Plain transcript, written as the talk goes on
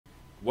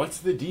what's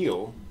the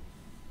deal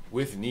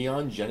with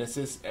Neon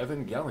Genesis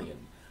Evangelion?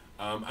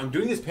 I'm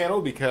doing this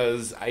panel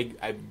because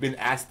I've been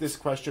asked this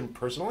question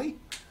personally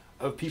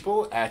of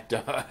people at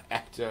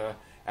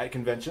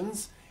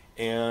conventions,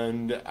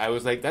 and I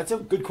was like, that's a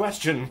good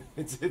question.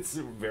 It's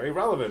very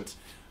relevant.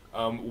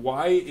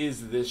 Why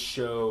is this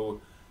show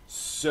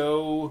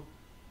so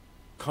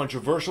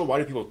controversial? Why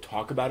do people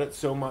talk about it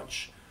so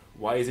much?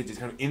 Why is it just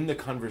kind of in the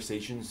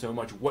conversation so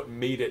much? What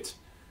made it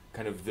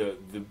kind of the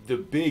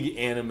big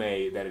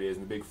anime that it is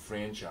and the big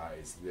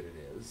franchise that it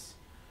is?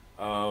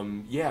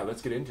 Yeah,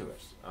 let's get into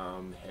it.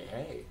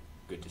 Hey,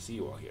 good to see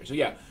you all here. So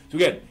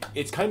again,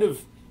 it's kind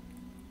of,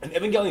 and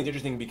Evangelion is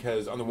interesting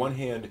because on the one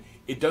hand,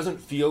 it doesn't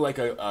feel like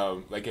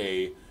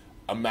a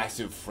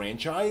massive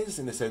franchise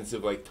in the sense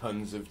of like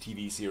tons of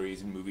TV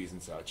series and movies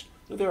and such.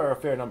 So there are a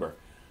fair number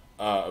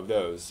of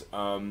those.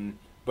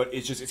 But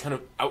it's kind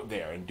of out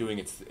there and doing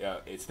its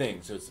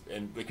thing. So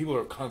like people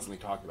are constantly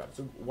talking about it.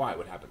 So why?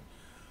 What happened?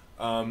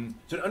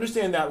 So to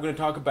understand that, we're going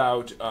to talk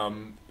about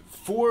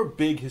 4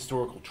 big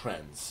historical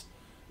trends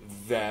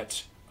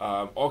that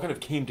all kind of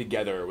came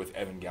together with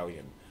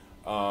Evangelion.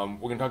 We're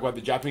going to talk about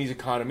the Japanese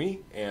economy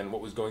and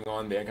what was going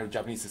on there, kind of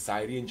Japanese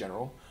society in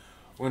general.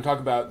 We're going to talk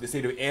about the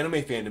state of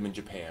anime fandom in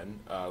Japan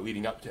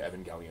leading up to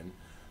Evangelion.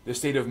 The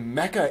state of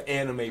mecha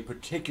anime,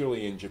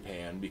 particularly in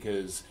Japan,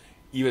 because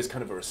EVA is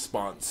kind of a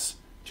response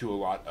to a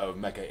lot of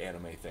mecha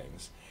anime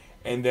things.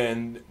 And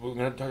then we're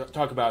going to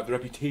talk about the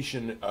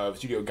reputation of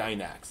Studio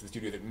Gainax, the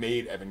studio that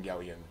made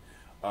Evangelion,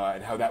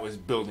 and how that was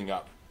building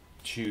up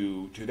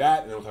to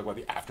that. And then we'll talk about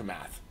the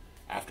aftermath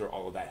after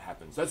all of that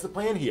happens. So that's the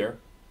plan here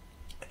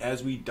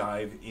as we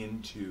dive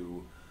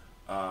into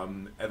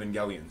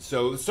Evangelion.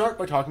 So let's start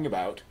by talking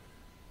about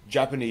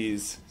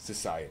Japanese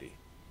society.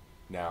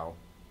 Now,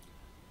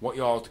 I want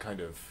you all to kind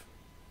of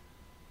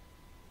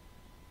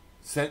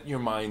set your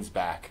minds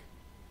back.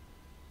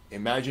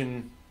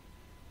 Imagine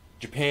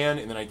Japan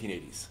in the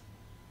 1980s.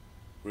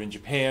 We're in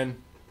Japan.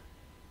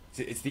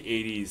 It's the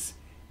 80s.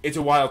 It's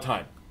a wild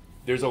time.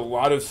 There's a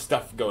lot of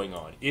stuff going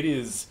on. It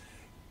is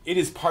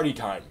party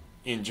time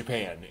in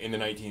Japan in the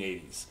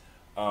 1980s.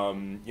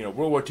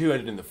 World War II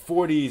ended in the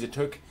 40s. It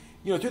took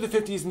through the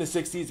 50s and the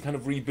 60s to kind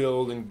of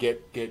rebuild and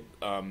get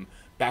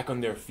back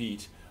on their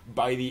feet.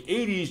 By the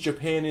 80s,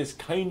 Japan is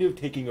kind of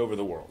taking over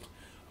the world.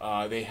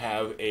 They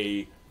have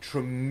a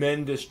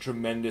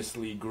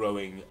tremendously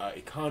growing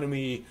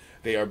economy.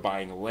 They are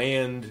buying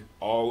land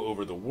all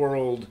over the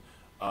world.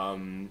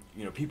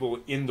 People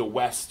in the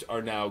West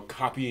are now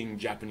copying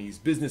Japanese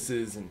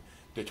businesses and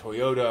the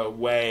Toyota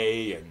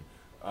way, and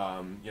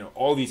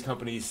all these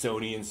companies,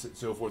 Sony and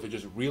so forth, are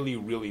just really,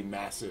 really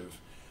massive,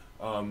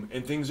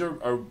 and things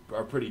are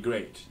pretty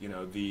great.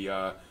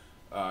 The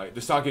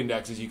stock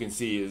index, as you can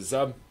see, is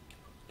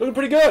looking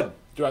pretty good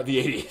throughout the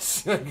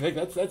 80s. Like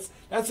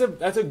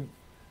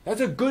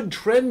that's a good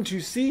trend to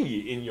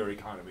see in your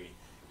economy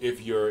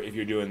if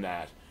you're doing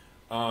that.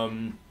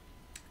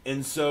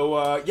 And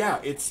so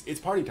it's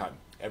party time.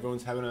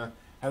 Everyone's having a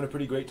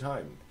pretty great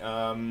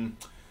time.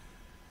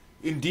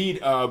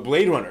 Indeed,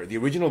 Blade Runner, the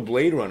original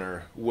Blade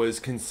Runner, was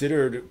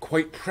considered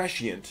quite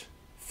prescient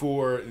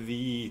for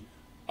the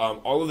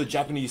all of the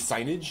Japanese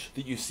signage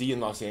that you see in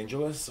Los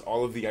Angeles.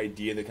 All of the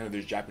idea that kind of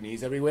there's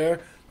Japanese everywhere,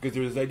 because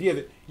there's this idea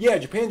that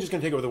Japan's just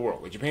going to take over the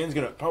world. Like Japan's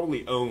going to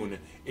probably own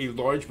a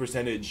large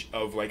percentage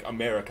of like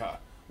America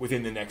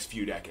within the next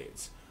few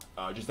decades.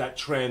 Just that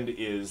trend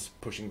is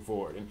pushing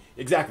forward, and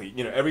exactly,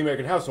 every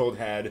American household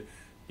had,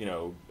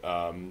 Sony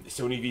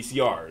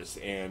VCRs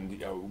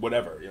and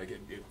whatever.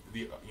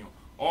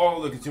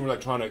 All the consumer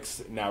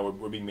electronics now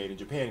were being made in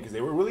Japan because they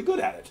were really good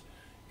at it,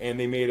 and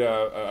they made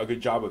a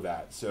good job of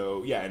that.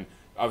 So and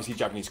obviously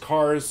Japanese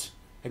cars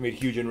had made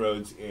huge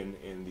inroads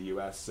in the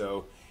U.S.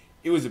 So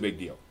it was a big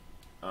deal.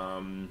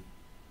 Then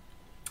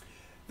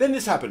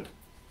this happened.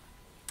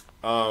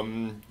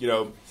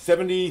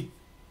 1970s,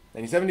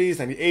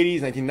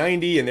 1980s,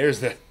 1990, and there's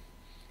the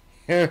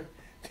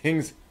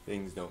things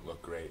don't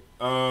look great.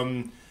 All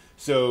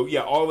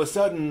of a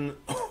sudden,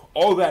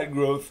 all that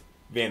growth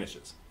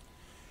vanishes.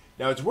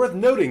 Now it's worth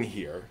noting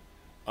here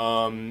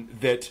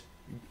that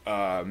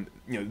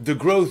the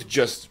growth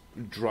just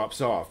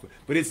drops off,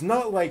 but it's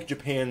not like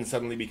Japan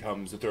suddenly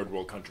becomes a third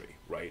world country,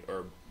 right,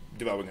 or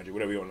developing country,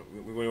 whatever you want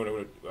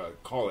to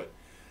call it.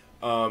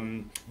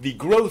 The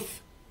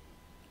growth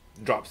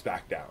drops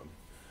back down.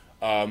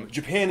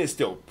 Japan is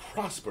still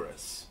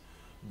prosperous,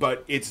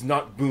 but it's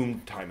not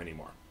boom time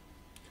anymore.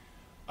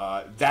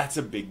 That's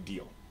a big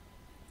deal.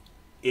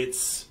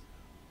 It's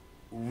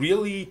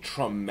really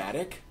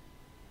traumatic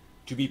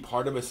to be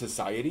part of a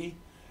society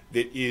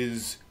that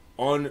is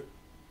on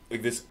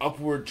like this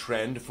upward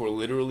trend for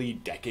literally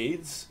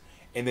decades,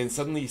 and then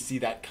suddenly see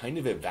that kind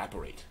of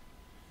evaporate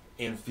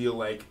and feel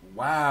like,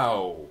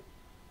 wow,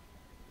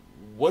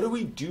 what do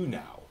we do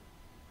now?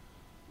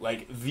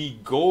 Like, the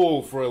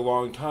goal for a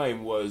long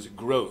time was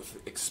growth,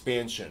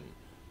 expansion.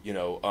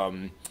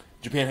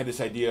 Japan had this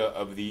idea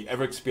of the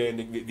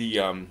ever-expanding,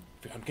 I'm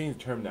getting the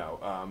term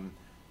now,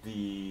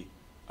 the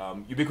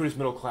ubiquitous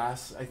middle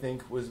class, I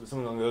think, was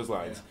something along those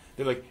lines. Yeah.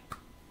 They're like,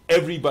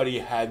 everybody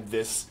had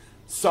this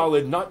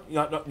solid,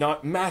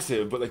 not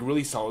massive, but like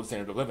really solid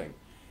standard of living.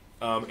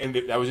 And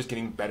that was just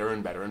getting better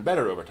and better and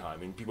better over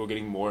time, and people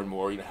getting more and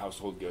more,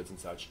 household goods and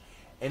such.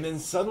 And then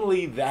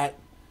suddenly that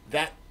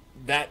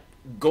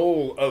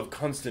goal of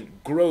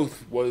constant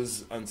growth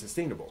was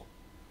unsustainable.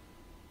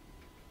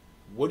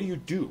 What do you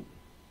do?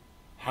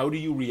 How do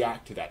you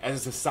react to that as a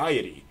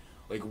society?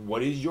 Like,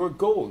 what is your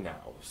goal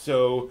now?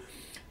 So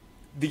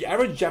the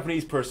average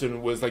Japanese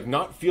person was like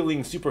not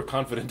feeling super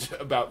confident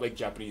about like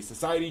Japanese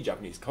society,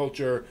 Japanese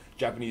culture,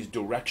 Japanese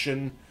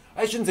direction.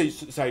 I shouldn't say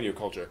society or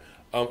culture.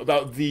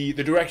 About the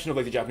direction of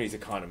like the Japanese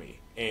economy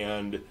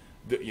and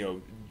the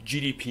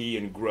GDP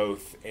and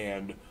growth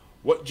and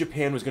what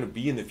Japan was going to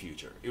be in the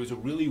future. It was a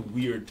really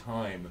weird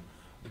time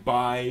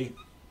by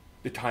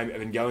the time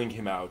Evangelion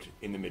came out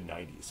in the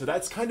mid-90s. So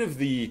that's kind of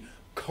the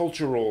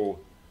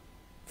cultural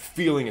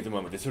feeling at the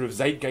moment, this sort of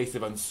zeitgeist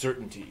of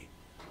uncertainty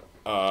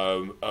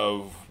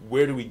of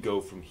where do we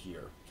go from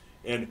here.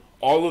 And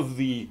all of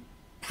the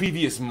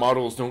previous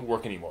models don't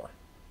work anymore,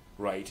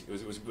 right?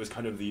 It was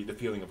kind of the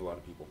feeling of a lot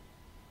of people.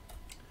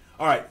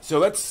 All right, so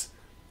let's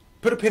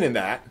put a pin in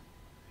that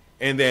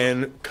and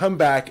then come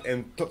back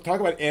and talk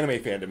about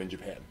anime fandom in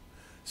Japan.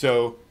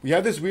 So we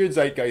have this weird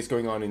zeitgeist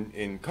going on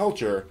in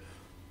culture.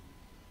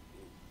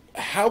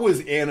 How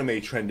is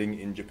anime trending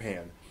in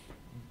Japan?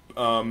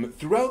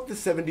 Throughout the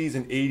 70s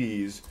and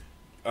 80s,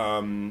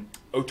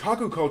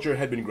 otaku culture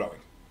had been growing.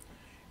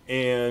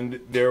 And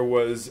there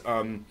were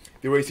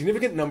a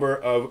significant number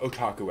of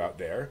otaku out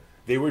there.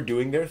 They were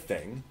doing their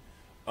thing.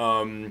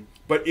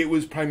 But it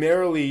was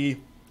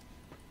primarily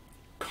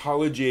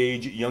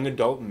college-age young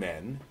adult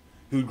men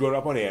who'd grown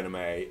up on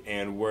anime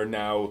and were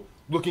now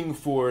looking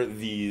for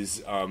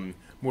these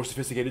more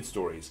sophisticated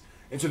stories.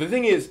 And so the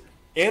thing is,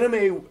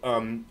 anime,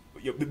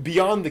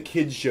 beyond the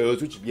kids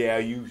shows, which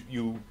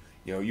you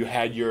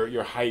had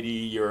your Heidi,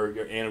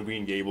 your Anne of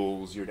Green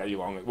Gables, your Daddy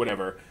Long,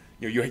 whatever.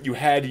 You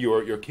had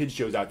your kids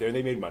shows out there, and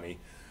they made money.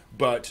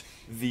 But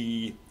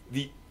the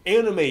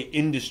anime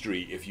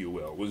industry, if you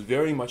will, was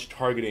very much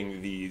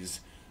targeting these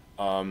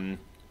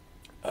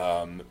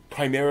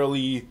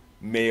primarily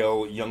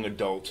male young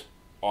adult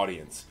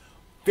audience.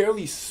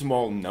 Fairly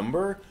small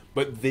number,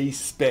 but they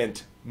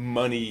spent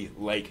money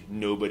like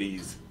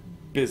nobody's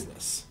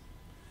business.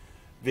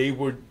 They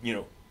were,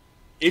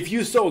 if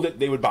you sold it,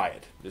 they would buy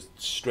it, just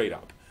straight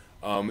up.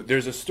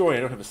 There's a story, I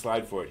don't have a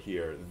slide for it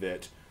here,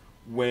 that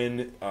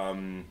when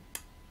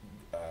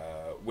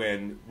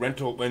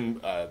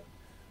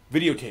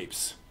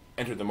videotapes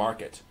entered the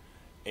market,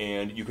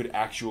 and you could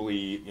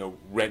actually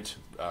rent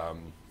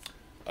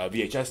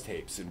VHS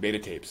tapes and beta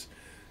tapes.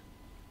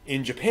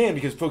 In Japan,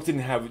 because folks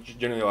didn't have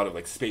generally a lot of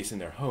like space in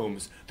their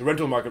homes, the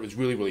rental market was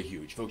really, really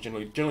huge. Folks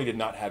generally did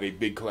not have a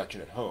big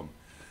collection at home.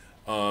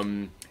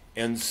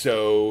 And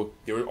so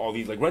there were all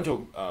these like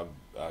rental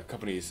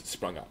companies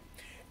sprung up.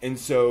 And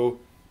so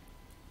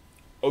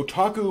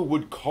otaku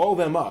would call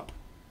them up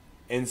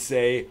and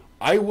say,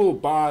 I will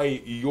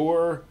buy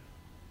your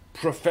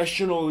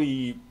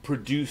professionally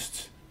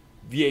produced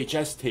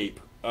VHS tape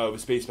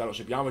of Space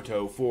Battleship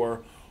Yamato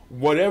for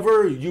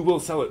whatever you will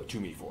sell it to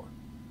me for.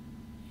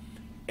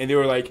 And they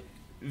were like,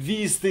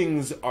 these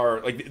things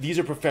are, like, these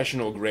are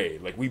professional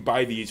grade. Like, we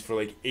buy these for,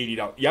 like,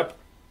 $80. Yep.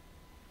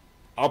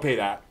 I'll pay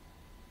that.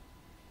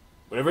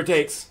 Whatever it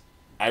takes,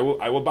 I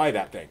will buy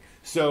that thing.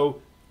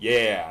 So,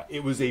 yeah,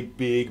 it was a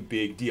big,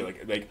 big deal.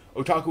 Like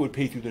otaku would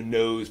pay through the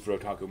nose for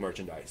otaku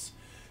merchandise.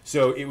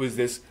 So it was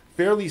this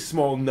fairly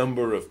small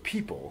number of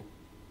people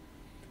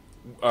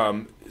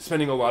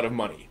spending a lot of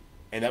money.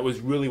 And that was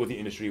really what the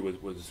industry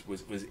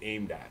was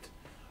aimed at.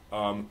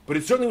 But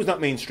it certainly was not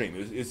mainstream.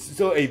 It's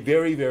still a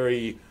very,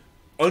 very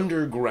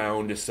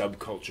underground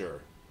subculture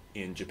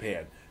in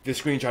Japan. This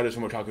screenshot is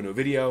from Otaku no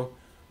Video,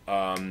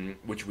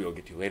 which we'll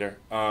get to later.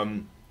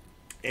 And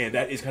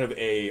that is kind of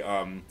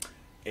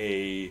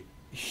a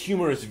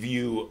humorous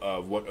view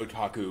of what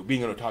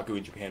being an otaku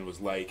in Japan was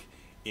like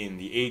in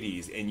the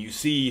 80s. And you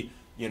see,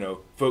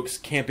 folks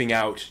camping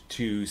out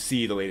to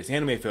see the latest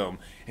anime film,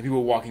 and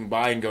people walking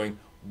by and going,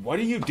 what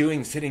are you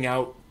doing sitting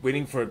out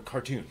waiting for a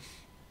cartoon?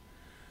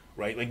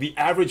 Right? Like, the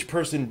average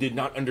person did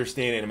not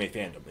understand anime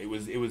fandom. It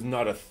was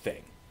not a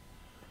thing.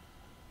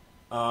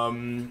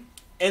 And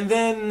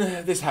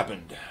then this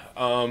happened.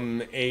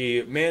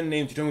 A man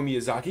named Tsutomu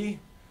Miyazaki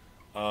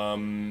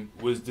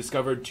was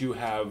discovered to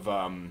have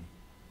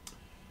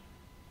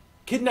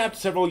kidnapped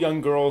several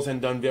young girls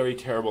and done very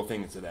terrible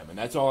things to them. And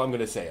that's all I'm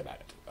going to say about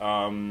it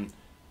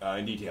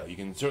in detail. You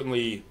can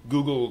certainly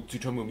Google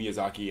Tsutomu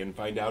Miyazaki and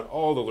find out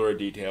all the lurid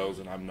details,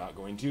 and I'm not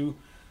going to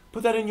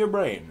put that in your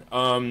brain.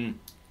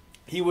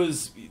 He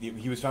was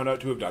found out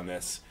to have done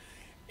this,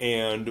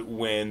 and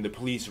when the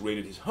police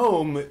raided his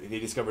home, they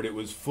discovered it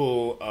was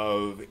full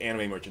of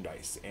anime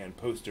merchandise and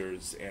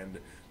posters and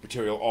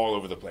material all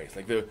over the place,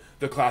 like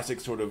the classic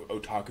sort of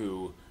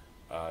otaku,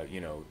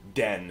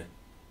 den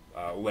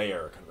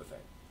lair kind of a thing.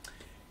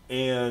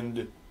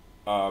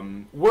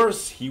 And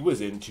worse, he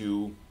was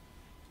into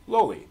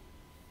loli.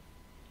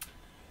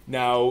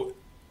 Now,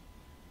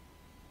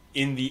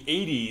 in the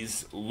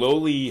 80s,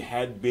 Loli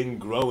had been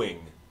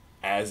growing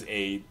as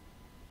a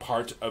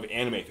part of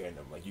anime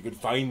fandom. Like, you could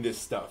find this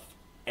stuff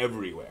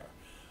everywhere.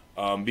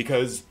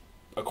 Because,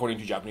 according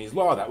to Japanese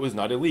law, that was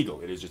not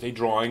illegal. It is just a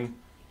drawing.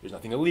 There's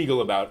nothing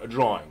illegal about a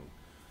drawing.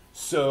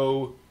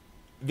 So,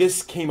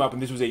 this came up,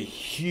 and this was a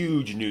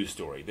huge news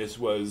story. This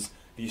was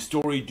the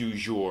story du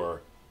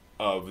jour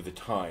of the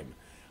time,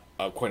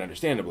 quite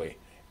understandably.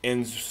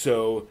 And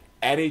so,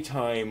 at a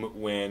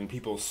time when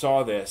people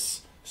saw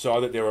this, saw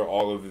that there were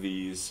all of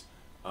these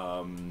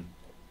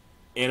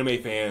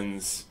anime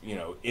fans, you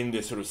know, in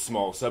this sort of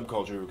small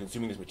subculture who were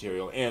consuming this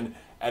material, and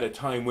at a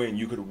time when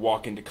you could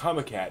walk into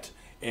Comic-Cat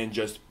and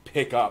just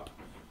pick up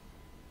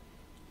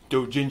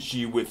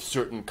doujinshi with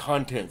certain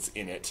contents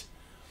in it,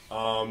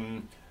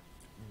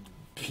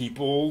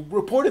 people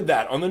reported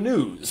that on the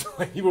news.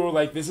 People were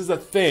like, this is a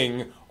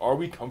thing. Are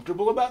we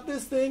comfortable about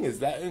this thing? Is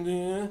that...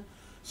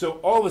 So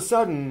all of a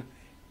sudden,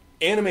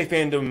 anime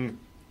fandom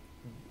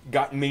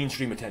got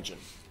mainstream attention.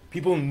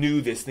 People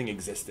knew this thing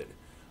existed.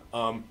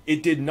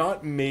 It did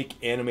not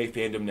make anime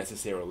fandom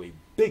necessarily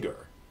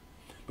bigger,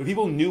 but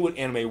people knew what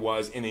anime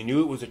was, and they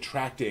knew it was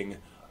attracting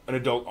an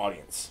adult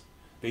audience.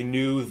 They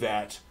knew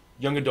that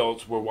young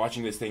adults were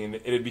watching this thing, and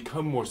it had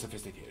become more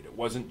sophisticated. It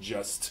wasn't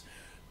just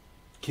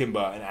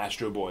Kimba and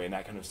Astro Boy and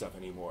that kind of stuff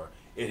anymore.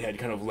 It had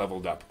kind of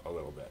leveled up a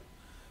little bit.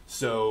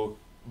 So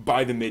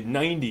by the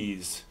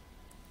mid-90s,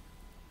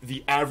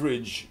 the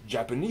average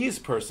Japanese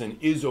person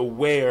is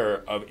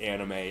aware of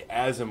anime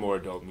as a more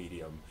adult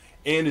medium,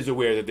 and is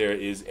aware that there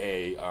is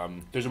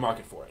there's a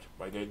market for it,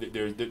 right?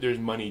 There's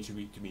money to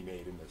be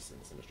made in this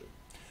industry.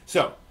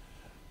 So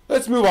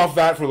let's move off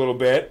that for a little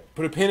bit.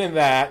 Put a pin in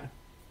that.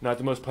 Not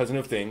the most pleasant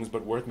of things,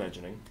 but worth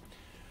mentioning.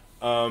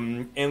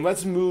 And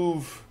let's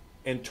move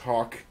and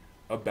talk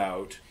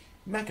about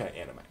mecha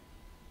anime.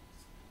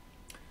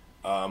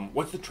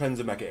 What's the trends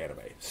of mecha anime?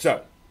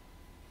 So,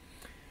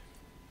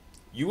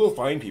 you will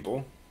find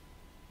people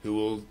who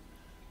will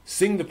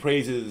sing the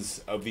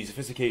praises of the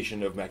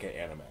sophistication of mecha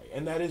anime,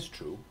 and that is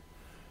true.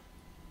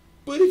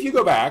 But if you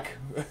go back,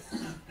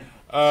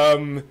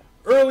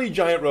 early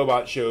giant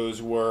robot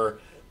shows were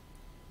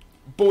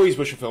boys'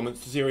 wish fulfillment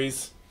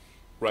series,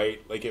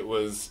 right? Like, it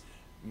was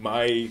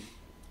my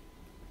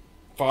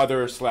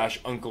father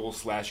 / uncle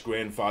 /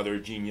 grandfather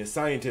genius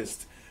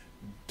scientist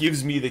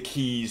gives me the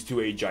keys to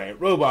a giant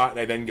robot, and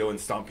I then go and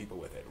stomp people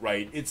with it,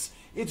 right? It's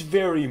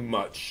very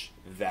much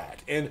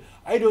that. And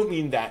I don't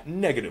mean that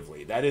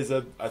negatively. That is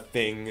a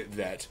thing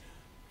that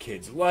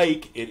kids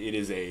like. It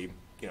is a,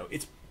 you know,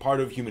 it's part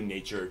of human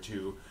nature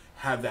to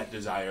have that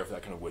desire for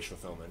that kind of wish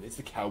fulfillment. It's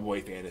the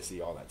cowboy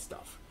fantasy, all that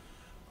stuff.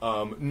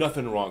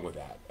 Nothing wrong with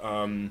that.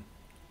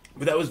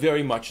 But that was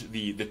very much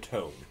the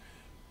tone.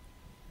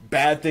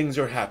 Bad things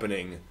are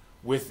happening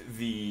with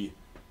the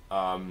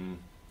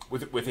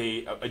with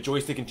a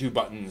joystick and 2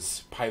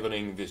 buttons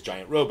piloting this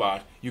giant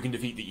robot. You can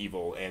defeat the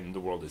evil and the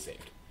world is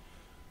saved.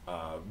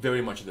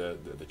 Very much the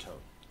tone.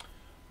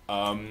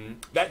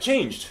 That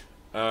changed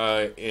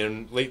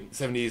in late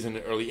 70s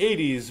and early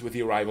 80s with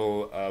the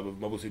arrival of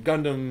Mobile Suit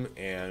Gundam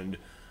and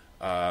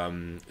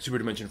Super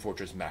Dimension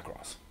Fortress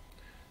Macross.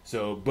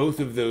 So both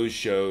of those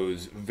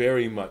shows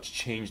very much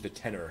changed the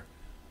tenor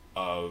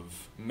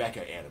of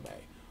mecha anime,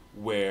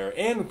 where,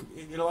 and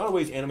in a lot of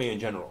ways anime in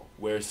general,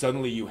 where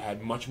suddenly you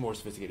had much more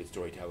sophisticated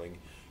storytelling,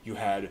 you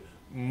had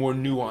more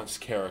nuanced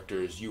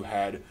characters, you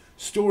had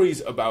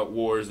stories about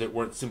wars that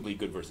weren't simply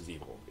good versus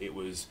evil. It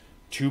was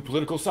 2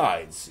 political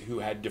sides who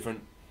had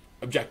different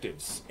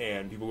objectives,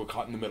 and people were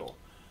caught in the middle.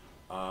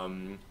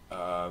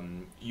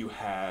 You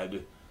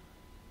had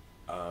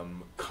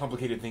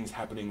complicated things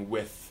happening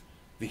with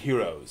the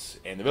heroes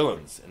and the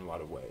villains in a lot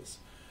of ways.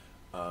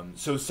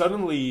 So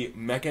suddenly,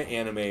 mecha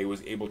anime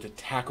was able to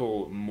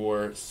tackle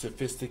more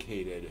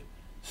sophisticated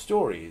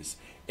stories,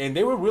 and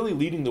they were really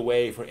leading the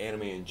way for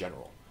anime in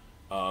general.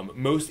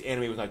 Most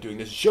anime was not doing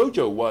this.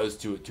 Shoujo was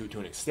to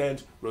an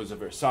extent. Rose of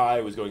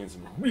Versailles was going in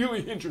some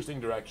really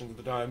interesting directions at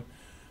the time.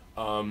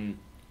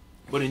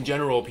 But in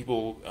general,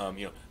 people,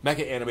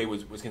 mecha anime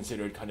was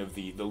considered kind of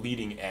the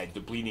leading edge, the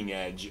bleeding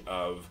edge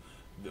of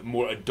the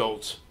more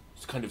adult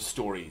kind of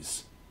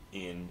stories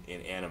in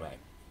anime.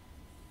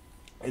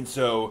 And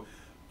so,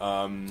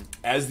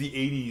 as the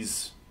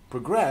 80s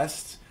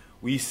progressed,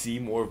 we see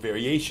more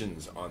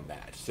variations on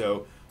that.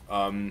 So,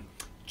 the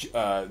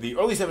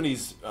early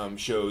 70s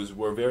shows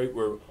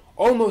were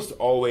almost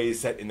always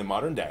set in the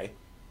modern day,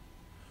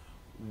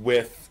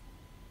 with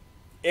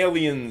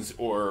aliens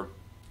or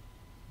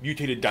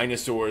mutated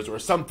dinosaurs or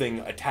something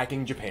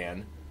attacking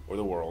Japan or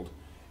the world,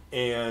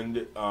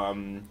 and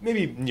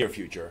maybe near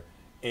future,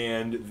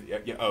 and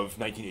of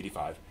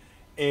 1985.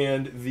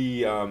 And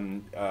the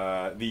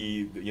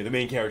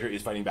main character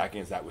is fighting back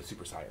against that with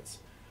super science.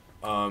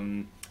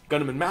 Gundam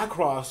and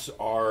Macross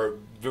are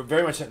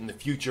very much set in the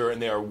future,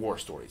 and they are war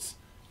stories.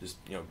 Just,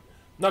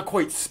 not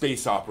quite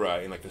space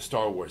opera in like the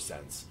Star Wars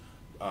sense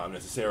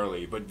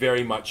necessarily, but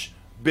very much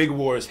big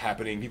wars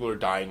happening. People are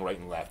dying right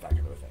and left, that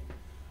kind of a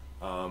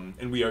thing.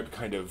 And we are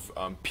kind of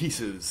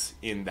pieces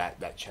in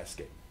that chess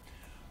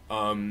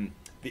game.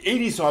 The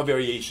 80s saw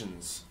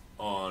variations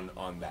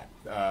on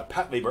that.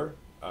 Pat Labor,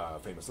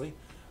 famously,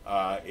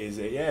 is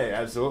a, yeah,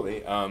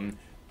 absolutely,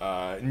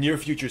 near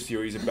future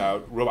series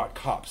about robot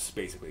cops,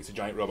 basically. So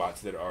giant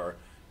robots that are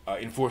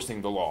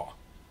enforcing the law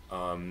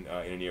in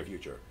a near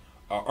future.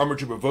 Armored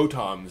Trooper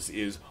Votoms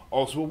is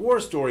also a war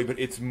story, but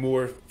it's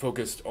more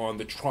focused on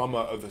the trauma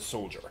of the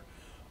soldier,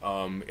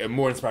 and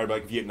more inspired by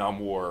like Vietnam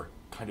War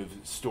kind of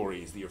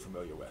stories that you're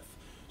familiar with.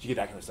 So you get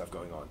that kind of stuff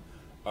going on.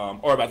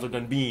 Or Battler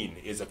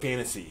Dunbean is a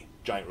fantasy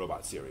giant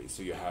robot series.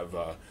 So you have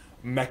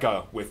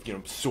mecha with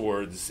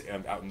swords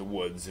and out in the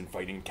woods and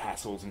fighting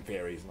castles and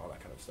fairies and all that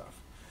kind of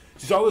stuff.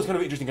 So it's all those kind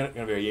of interesting kind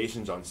of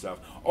variations on stuff,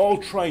 all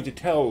trying to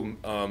tell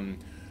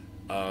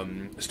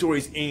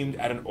stories aimed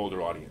at an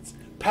older audience.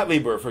 Pat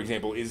Labor, for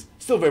example, is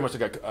still very much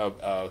like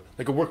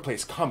a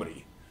workplace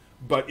comedy,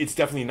 but it's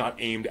definitely not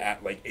aimed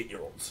at like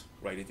 8-year-olds,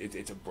 right?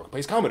 It's a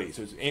workplace comedy,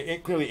 so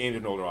it's clearly aimed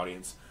at an older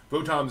audience.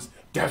 Votom's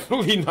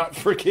definitely not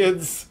for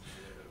kids.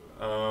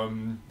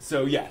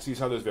 So yeah, so you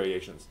saw those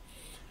variations.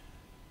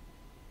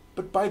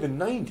 But by the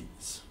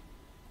 90s,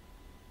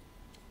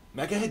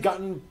 mecha had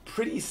gotten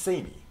pretty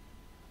samey.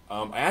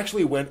 I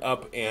actually went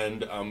up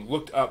and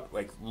looked up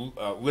like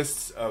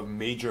lists of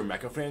major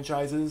mecha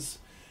franchises,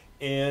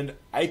 and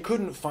I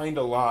couldn't find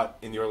a lot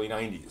in the early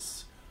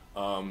 90s.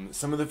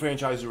 Some of the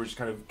franchises were just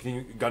kind of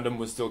Gundam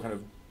was still kind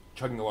of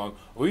chugging along.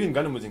 Well, even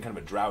Gundam was in kind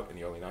of a drought in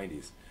the early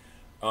 90s.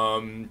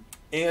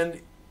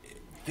 And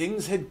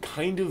things had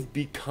kind of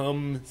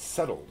become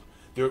settled.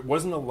 There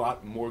wasn't a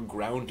lot more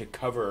ground to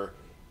cover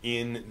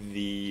in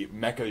the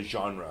mecha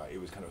genre, it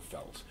was kind of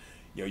felt.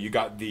 You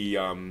got the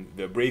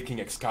Brave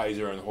King X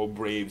Kaiser and the whole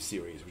Brave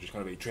series, which is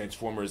kind of a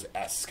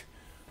Transformers-esque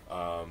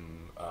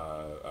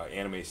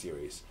anime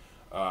series.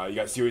 You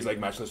got series like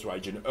Matchless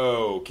Raijin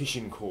O,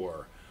 Kishin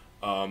Core,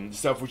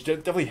 stuff which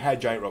definitely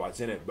had giant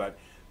robots in it, but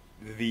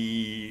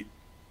the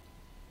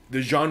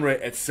genre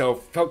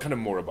itself felt kind of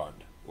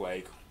moribund.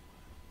 Like,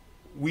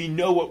 we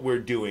know what we're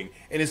doing,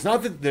 and it's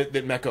not that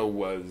mecha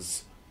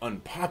was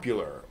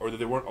unpopular or that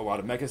there weren't a lot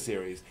of mecha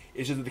series.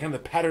 It's just that the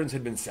patterns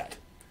had been set.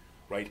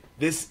 Right?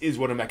 This is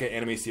what a mecha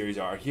anime series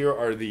are. Here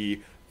are the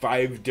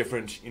 5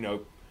 different,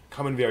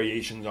 common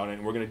variations on it,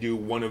 and we're going to do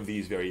one of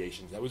these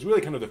variations. That was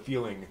really kind of the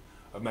feeling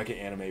of mecha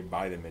anime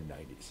by the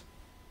mid-90s.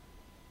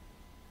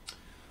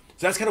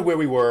 So that's kind of where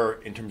we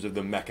were in terms of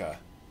the mecha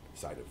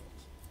side of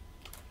things.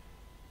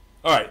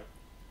 All right.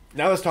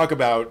 Now let's talk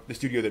about the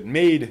studio that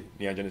made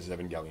Neon Genesis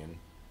Evangelion,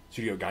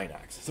 Studio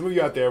Gainax. Some of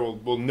you out there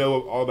will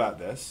know all about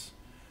this,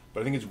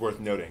 but I think it's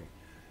worth noting.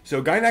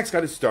 So Gainax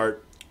got its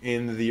start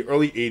in the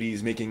early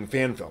 80s making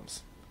fan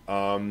films.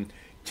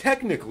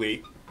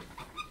 Technically,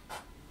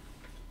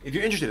 if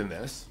you're interested in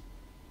this,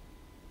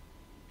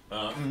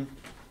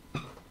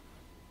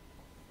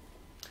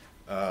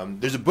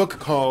 there's a book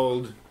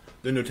called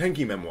The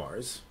Notenki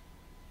Memoirs,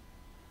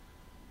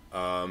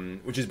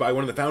 which is by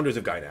one of the founders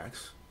of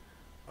Gainax,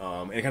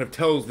 and it kind of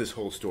tells this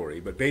whole story.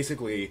 But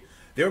basically,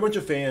 there are a bunch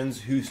of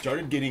fans who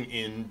started getting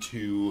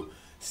into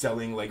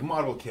selling like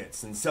model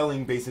kits and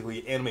selling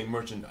basically anime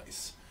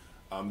merchandise.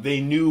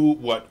 They knew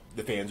what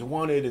the fans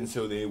wanted, and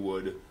so they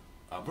would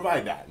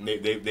provide that. And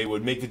they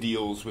would make the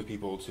deals with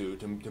people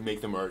to make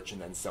the merch and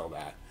then sell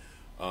that.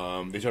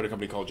 They started a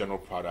company called General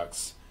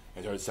Products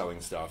and started selling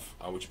stuff,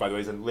 which, by the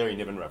way, is a Larry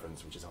Niven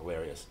reference, which is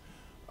hilarious.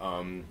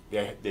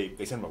 They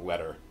sent him a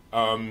letter.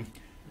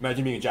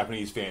 Imagine being a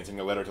Japanese fan sending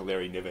a letter to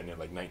Larry Niven in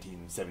like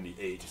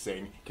 1978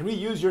 saying, "Can we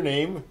use your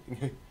name?"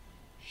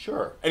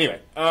 Sure.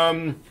 Anyway,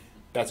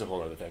 that's a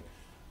whole other thing.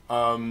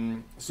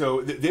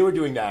 So they were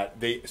doing that.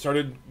 They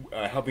started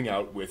helping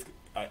out with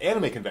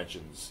anime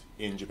conventions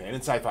in Japan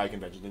and sci-fi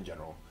conventions in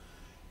general,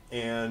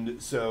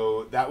 and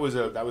so that was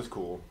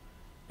cool.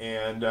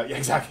 And yeah,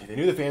 exactly. They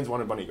knew the fans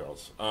wanted bunny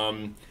girls.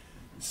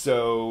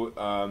 So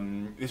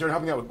they started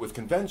helping out with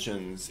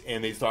conventions,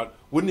 and they thought,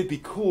 wouldn't it be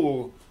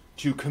cool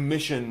to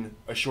commission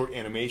a short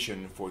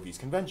animation for these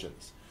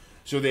conventions?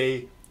 So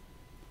they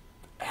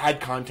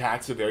had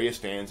contacts of various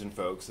fans and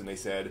folks, and they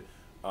said,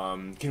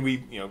 can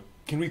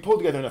we pull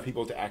together enough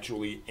people to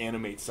actually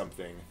animate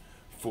something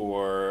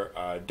for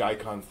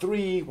Daikon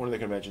 3, one of the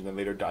conventions, and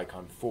later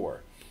Daikon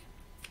 4?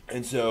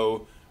 And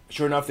so,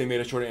 sure enough, they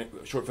made a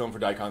short film for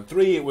Daikon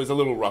 3. It was a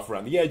little rough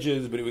around the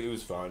edges, but it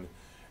was fun.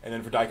 And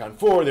then for Daikon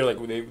 4, they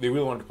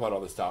really wanted to pull out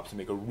all the stops and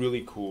make a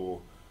really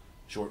cool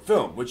short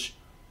film, which,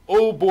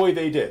 oh boy,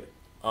 they did.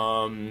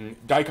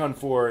 Daikon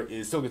 4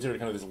 is still considered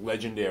kind of this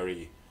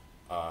legendary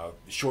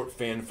short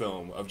fan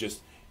film of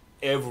just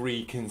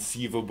every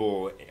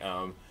conceivable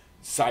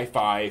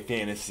sci-fi,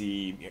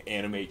 fantasy,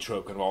 anime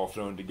trope kind of all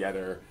thrown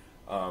together.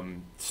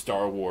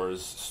 Star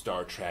Wars,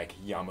 Star Trek,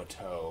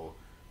 Yamato,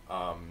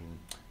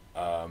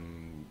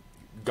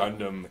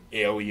 Gundam,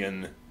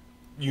 Alien,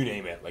 you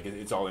name it. Like,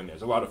 it's all in there.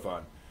 It's a lot of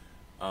fun.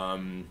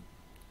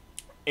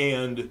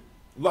 And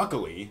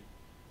luckily,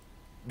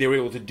 they were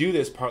able to do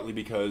this partly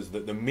because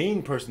the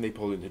main person they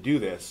pulled in to do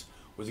this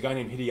was a guy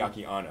named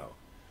Hideaki Anno.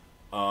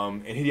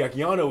 And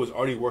Hideaki Anno was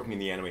already working in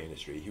the anime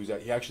industry.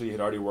 He actually had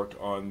already worked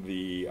on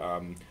the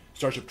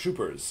Starship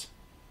Troopers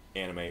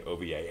anime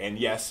OVA. And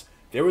yes,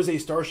 there was a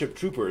Starship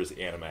Troopers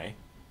anime.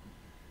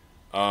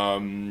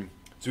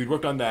 So he'd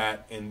worked on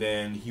that, and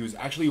then he was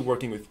actually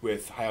working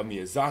with Hayao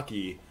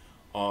Miyazaki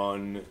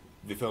on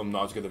the film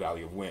Nausicaa: The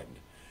Valley of Wind.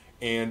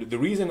 And the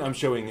reason I'm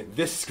showing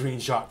this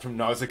screenshot from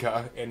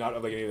Nausicaa and not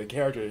of like any of the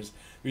characters,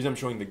 the reason I'm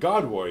showing the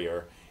God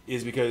Warrior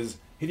is because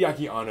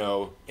Hideaki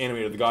Anno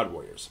animated the God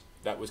Warriors.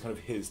 That was kind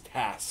of his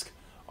task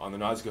on the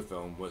Nausicaa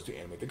film, was to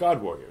animate the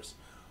God Warriors.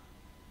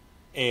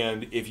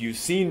 And if you've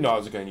seen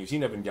Nausicaa and you've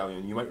seen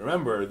Evangelion, you might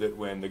remember that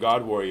when the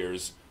God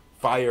Warriors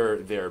fire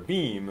their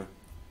beam,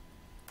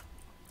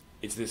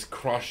 it's this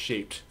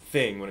cross-shaped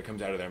thing when it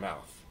comes out of their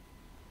mouth.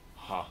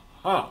 Ha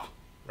ha,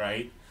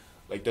 right?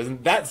 Like,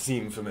 doesn't that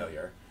seem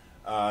familiar?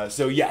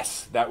 So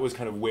yes, that was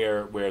kind of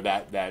where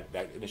that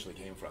initially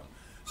came from.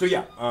 So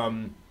yeah,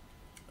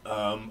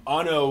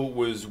 Anno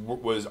was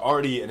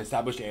already an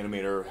established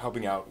animator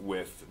helping out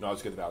with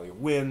Nausicaa: The Valley of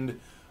Wind,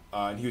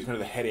 and he was kind of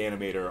the head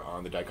animator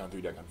on the Daikon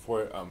 3, Daikon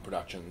 4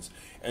 productions.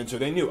 And so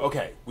they knew,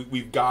 okay,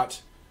 we've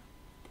got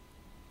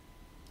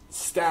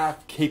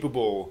staff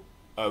capable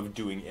of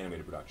doing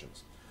animated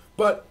productions.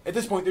 But at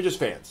this point, they're just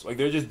fans. Like,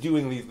 they're just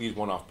doing these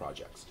one-off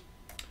projects.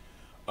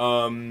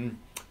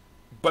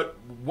 But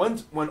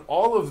when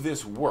all of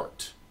this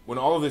worked, when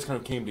all of this kind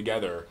of came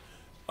together,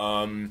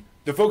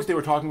 the folks they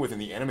were talking with in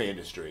the anime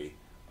industry,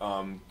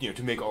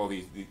 to make all of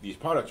these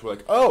products, were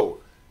like, oh,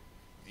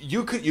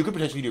 you could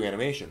potentially do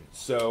animation.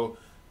 So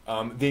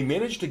they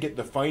managed to get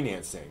the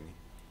financing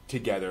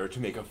together to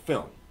make a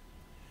film.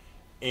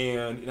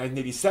 And in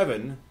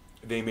 1987,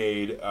 they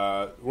made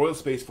Royal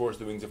Space Force: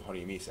 The Wings of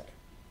Horimise.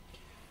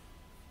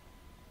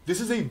 This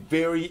is a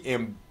very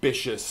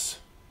ambitious,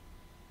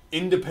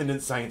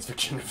 independent science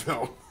fiction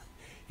film.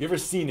 If you've ever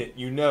seen it,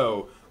 you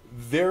know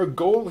their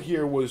goal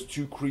here was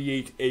to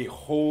create a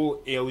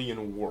whole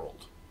alien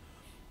world.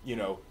 You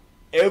know,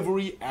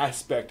 every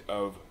aspect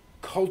of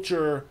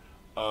culture,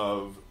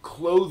 of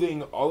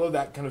clothing, all of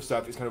that kind of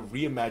stuff is kind of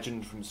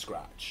reimagined from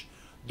scratch.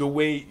 The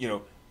way,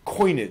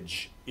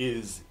 coinage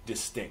is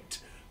distinct.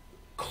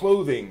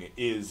 Clothing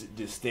is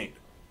distinct.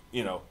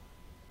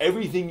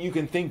 Everything you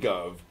can think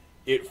of,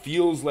 it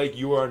feels like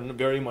you are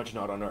very much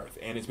not on Earth.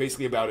 And it's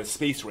basically about a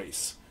space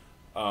race.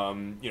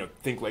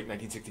 Think like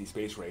 1960s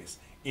space race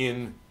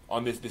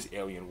on this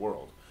alien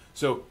world.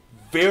 So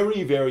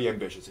very, very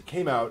ambitious. It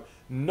came out,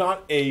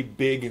 not a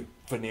big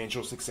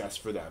financial success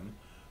for them,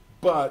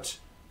 but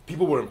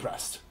people were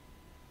impressed.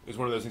 It was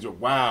one of those things where,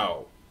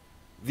 wow,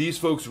 these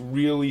folks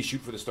really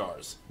shoot for the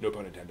stars. No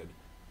pun intended.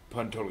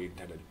 Pun totally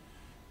intended.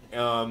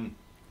 Like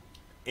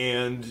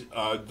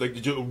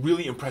a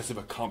really impressive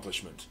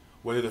accomplishment.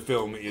 Whether the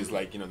film is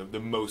like, the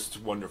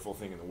most wonderful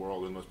thing in the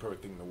world or the most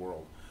perfect thing in the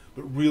world.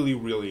 But really,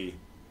 really,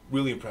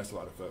 really impressed a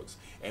lot of folks.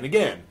 And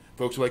again,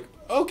 folks were like,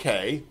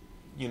 okay,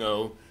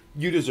 you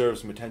deserve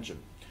some attention.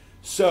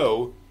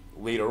 So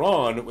later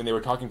on, when they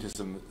were talking to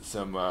some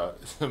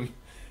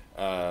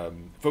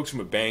folks from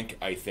a bank,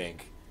 I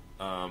think,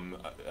 and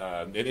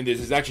this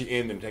is actually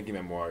in the Tenki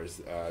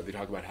memoirs, they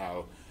talk about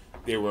how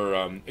they were,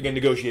 again,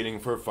 negotiating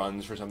for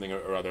funds for something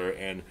or other,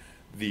 and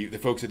the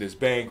folks at this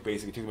bank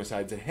basically took them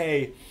aside and said,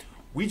 hey,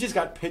 we just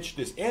got pitched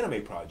this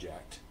anime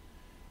project,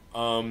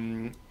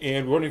 and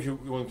we're wondering if you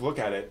want to look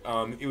at it.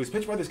 It was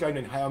pitched by this guy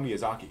named Hayao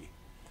Miyazaki,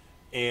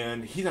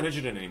 and he's not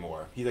interested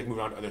anymore. He's like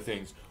moving on to other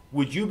things.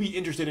 Would you be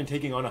interested in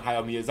taking on a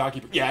Hayao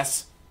Miyazaki?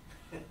 Yes,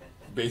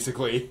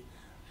 basically.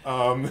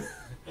 So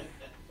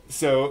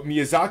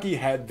Miyazaki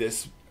had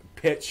this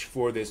pitch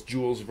for this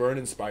Jules Verne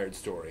inspired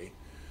story,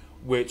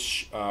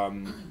 which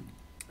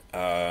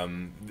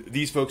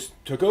these folks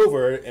took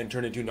over and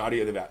turned into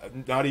Nadia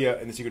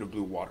and the Secret of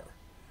Blue Water,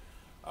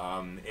 a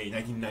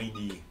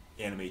 1990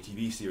 anime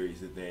TV series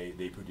that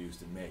they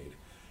produced and made.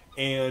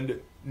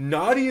 And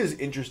Nadia is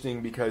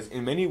interesting because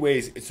in many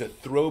ways it's a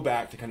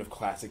throwback to kind of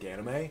classic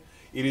anime.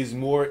 It is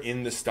more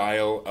in the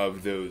style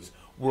of those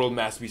World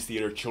Masterpiece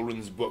Theater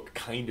children's book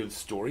kind of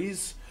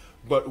stories,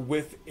 but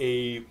with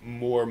a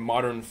more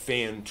modern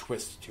fan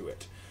twist to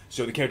it.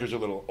 So the characters are a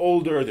little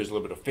older. There's a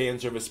little bit of fan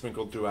service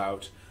sprinkled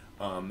throughout.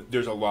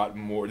 There's a lot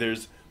more.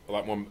 There's a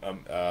lot more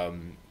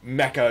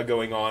mecha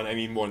going on. I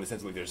mean, more in the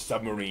sense of like there's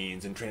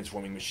submarines and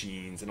transforming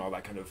machines and all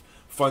that kind of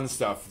fun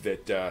stuff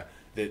that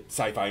that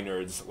sci-fi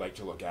nerds like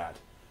to look at.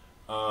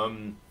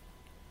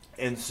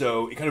 And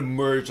so it kind of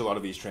merged a lot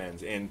of these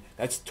trends, and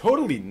that's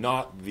totally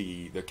not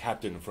the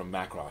captain from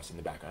Macross in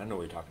the background. I don't know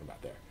what you're talking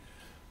about there.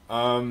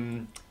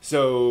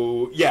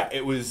 So yeah,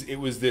 it was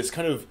this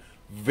kind of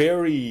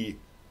very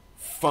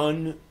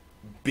fun,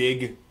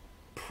 big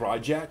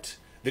project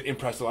that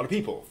impressed a lot of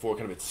people for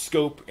kind of its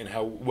scope and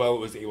how well it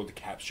was able to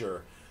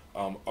capture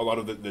a lot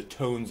of the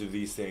tones of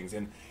these things.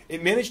 And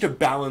it managed to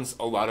balance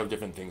a lot of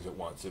different things at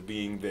once, of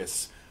being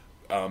this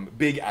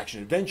big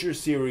action-adventure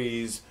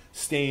series,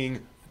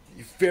 staying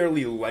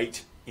fairly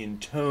light in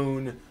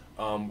tone,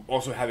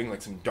 also having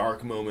like some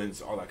dark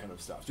moments, all that kind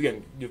of stuff. So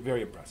again,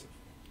 very impressive.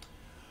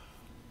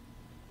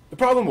 The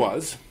problem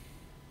was,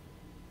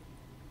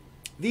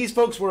 these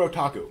folks were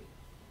otaku.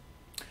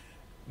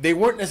 They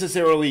weren't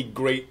necessarily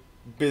great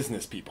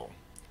business people.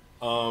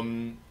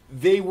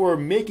 they were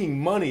making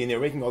money, and they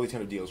were making all these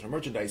kind of deals for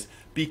merchandise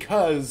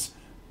because,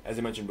 as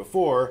I mentioned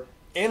before,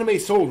 anime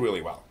sold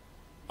really well.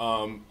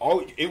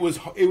 It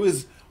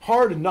was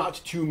hard not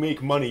to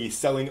make money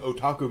selling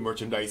otaku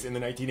merchandise in the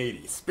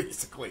 1980s,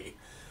 basically.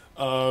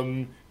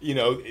 And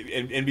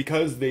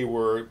because they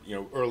were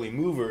early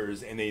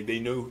movers, and they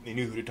knew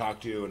who to talk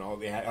to,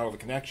 and they had all the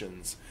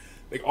connections,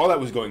 like all that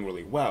was going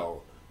really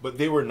well. But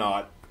they were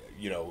not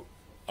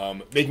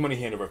making money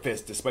hand over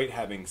fist, despite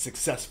having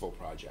successful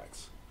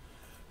projects.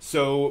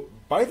 So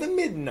by the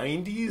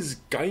mid-90s,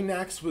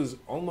 Gainax was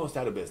almost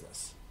out of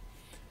business.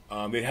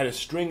 They had a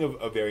string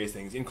of various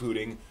things,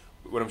 including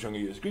what I'm showing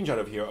you a screenshot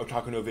of here,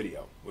 Otaku no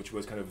Video, which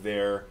was kind of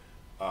their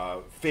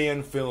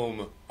fan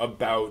film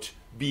about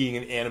being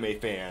an anime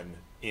fan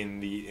in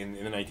the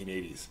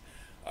 1980s,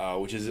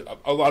 which is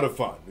a lot of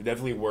fun.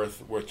 Definitely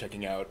worth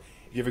checking out.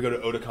 If you ever go to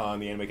Otakon,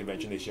 the anime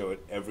convention, they show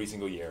it every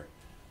single year.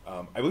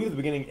 I believe at the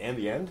beginning and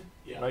the end,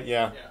 right?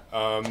 Yeah.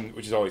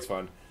 Which is always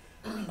fun.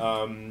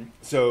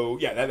 So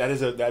yeah,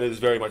 that is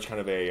very much kind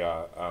of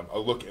a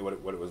look at what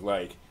it was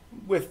like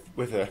with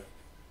a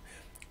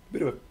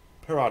bit of a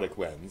parodic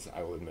lens,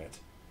 I will admit.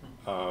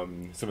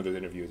 Some of those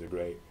interviews are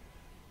great.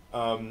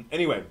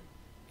 Anyway,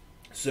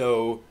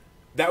 so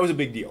that was a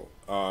big deal.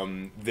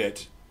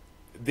 That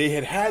they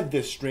had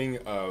this string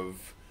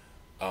of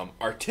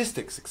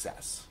artistic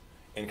success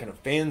and kind of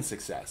fan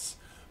success,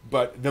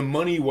 but the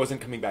money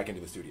wasn't coming back into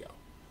the studio.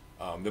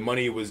 The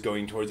money was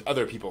going towards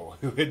other people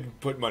who had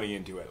put money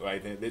into it.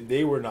 Right?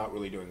 They were not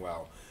really doing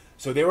well.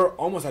 So they were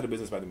almost out of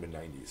business by the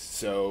mid-90s.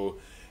 So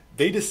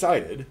they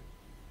decided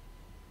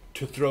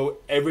to throw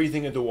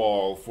everything at the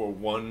wall for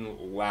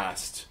one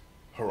last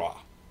hurrah.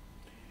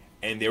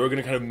 And they were going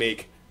to kind of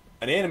make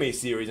an anime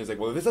series. And it's like,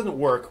 well, if this doesn't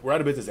work, we're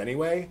out of business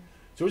anyway.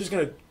 So we're just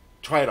going to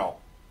try it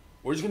all.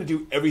 We're just going to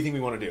do everything we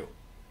want to do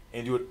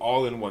and do it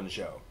all in one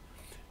show.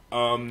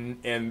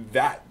 And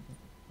that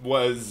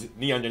was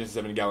Neon Genesis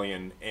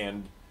Evangelion,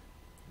 and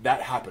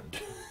that happened.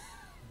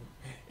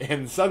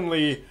 And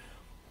suddenly,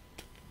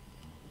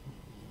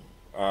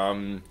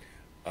 funnily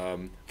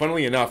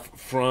enough,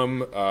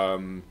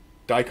 from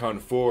Daikon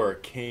 4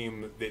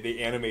 came, they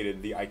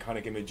animated the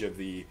iconic image of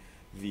the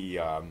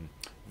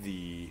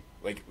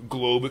like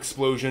globe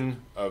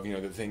explosion of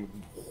the thing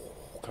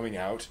coming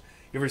out.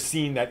 You ever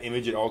seen that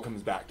image? It all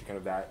comes back to kind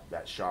of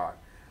that shot.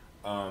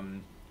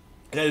 And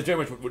that is very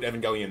much what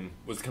Evangelion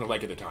was kind of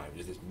like at the time.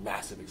 Just this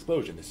massive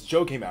explosion. This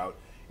show came out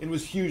and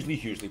was hugely,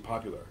 hugely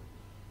popular.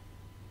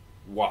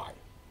 Why?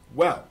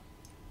 Well,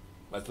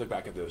 let's look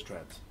back at those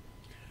trends.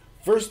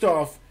 First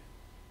off,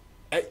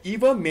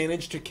 Eva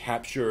managed to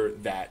capture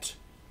that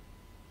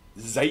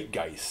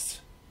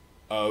zeitgeist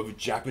of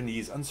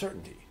Japanese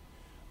uncertainty.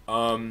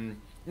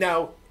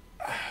 Now,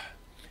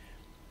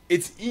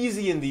 it's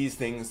easy in these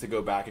things to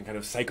go back and kind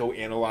of try to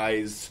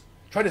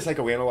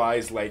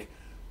psychoanalyze like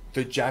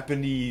the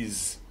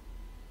Japanese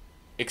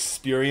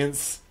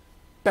experience.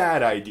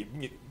 Bad idea.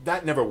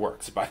 That never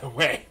works, by the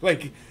way.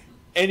 Like,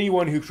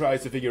 anyone who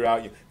tries to figure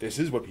out, this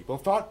is what people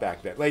thought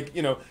back then. Like,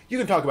 you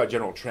can talk about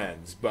general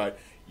trends, but,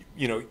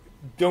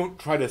 don't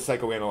try to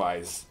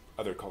psychoanalyze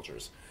other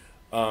cultures.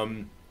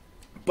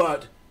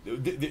 But,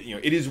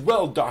 it is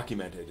well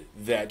documented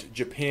that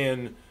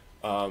Japan,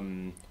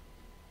 the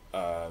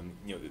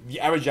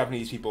average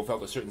Japanese people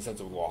felt a certain sense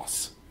of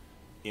loss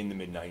in the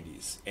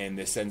mid-90s, and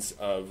this sense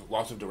of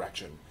loss of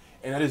direction.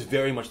 And that is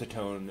very much the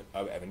tone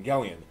of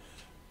Evangelion.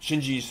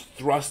 Shinji's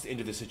thrust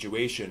into the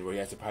situation where he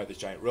has to pilot this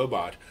giant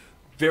robot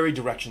very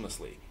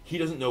directionlessly. He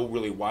doesn't know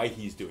really why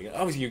he's doing it.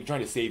 Obviously, you're trying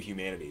to save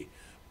humanity,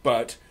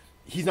 but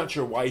he's not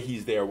sure why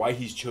he's there, why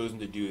he's chosen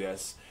to do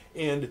this.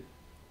 And,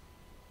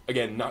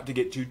 again, not to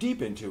get too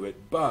deep into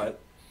it, but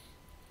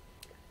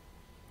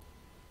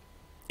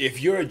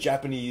if you're a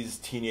Japanese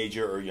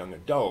teenager or young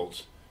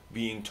adult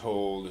being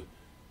told,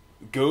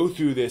 go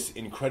through this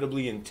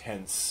incredibly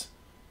intense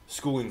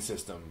schooling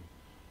system,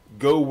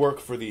 go work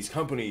for these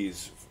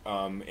companies,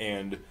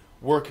 and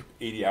work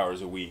 80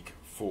 hours a week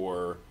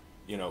for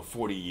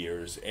 40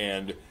 years,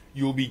 and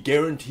you'll be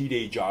guaranteed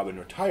a job in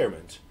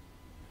retirement.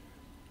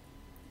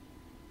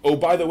 Oh,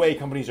 by the way,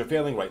 companies are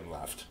failing right and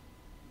left.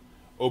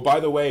 Oh,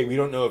 by the way, we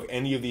don't know if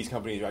any of these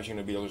companies are actually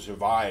going to be able to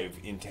survive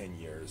in 10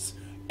 years.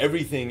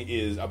 Everything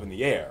is up in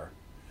the air.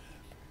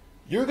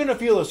 You're going to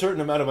feel a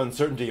certain amount of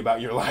uncertainty about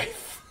your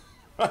life,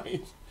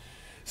 right?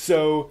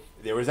 So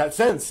there was that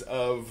sense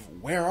of,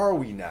 where are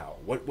we now?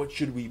 What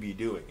should we be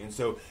doing? And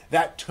so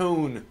that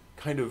tone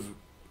kind of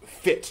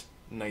fit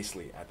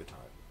nicely at the time.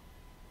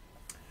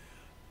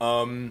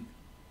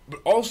 But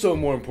also,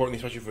 more importantly,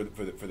 especially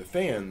for the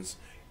fans,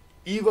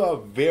 Eva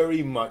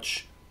very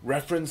much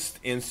referenced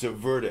and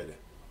subverted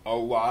a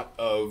lot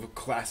of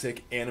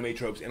classic anime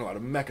tropes and a lot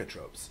of mecha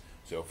tropes.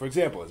 So, for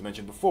example, as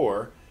mentioned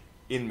before,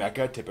 in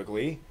mecha,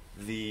 typically,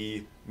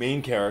 the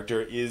main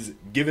character is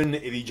given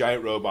the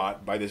giant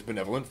robot by this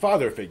benevolent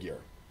father figure.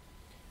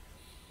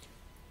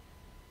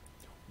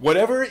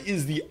 Whatever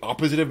is the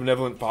opposite of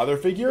benevolent father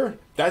figure,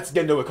 that's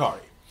Gendo Ikari.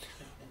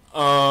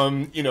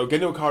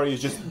 Gendo Ikari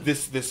is just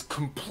this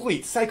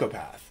complete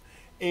psychopath.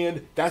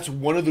 And that's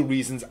one of the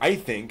reasons I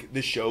think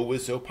the show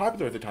was so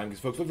popular at the time,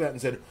 because folks looked at it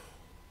and said,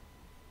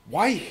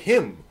 why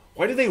him?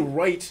 Why did they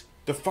write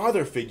the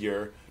father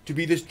figure to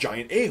be this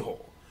giant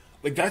a-hole?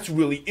 Like, that's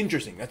really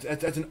interesting. That's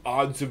an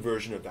odd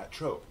subversion of that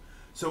trope.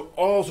 So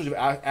all sorts of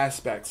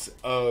aspects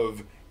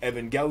of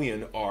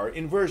Evangelion are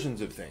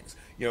inversions of things.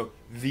 You know,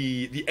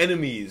 the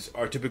enemies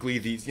are typically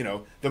these, you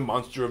know, the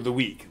monster of the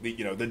week,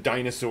 the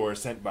dinosaur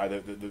sent by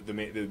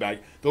the bag,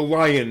 the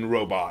lion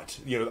robot,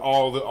 you know,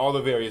 all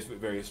the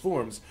various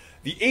forms.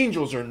 The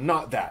angels are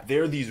not that.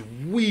 They're these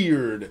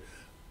weird,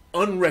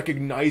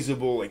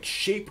 unrecognizable, like,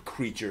 shape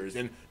creatures,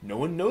 and no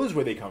one knows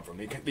where they come from.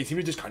 They seem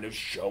to just kind of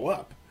show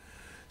up.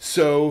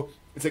 So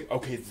it's like,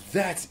 okay,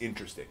 that's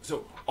interesting.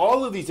 So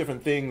all of these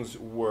different things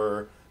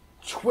were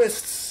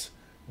twists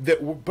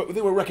but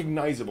they were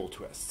recognizable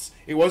twists.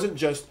 It wasn't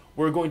just,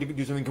 we're going to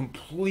do something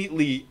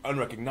completely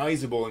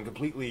unrecognizable and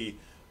completely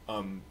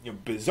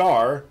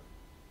bizarre.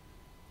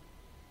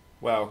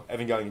 Well,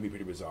 Evangelion can be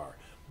pretty bizarre.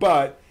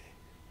 But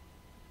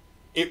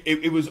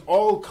it was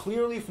all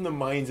clearly from the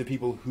minds of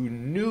people who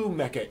knew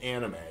mecha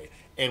anime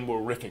and were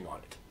riffing on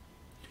it.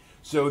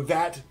 So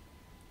that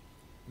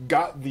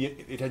got the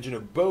attention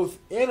of both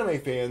anime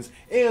fans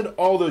and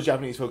all those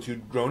Japanese folks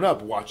who'd grown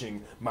up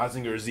watching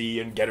Mazinger Z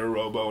and Getter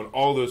Robo and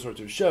all those sorts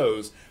of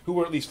shows, who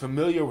were at least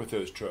familiar with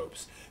those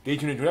tropes. They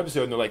tune into an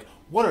episode and they're like,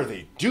 what are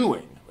they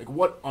doing? Like,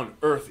 what on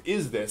earth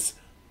is this?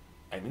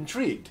 I'm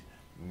intrigued.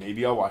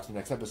 Maybe I'll watch the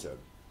next episode.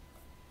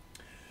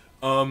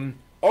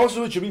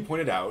 Also, it should be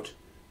pointed out,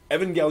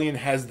 Evangelion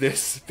has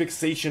this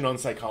fixation on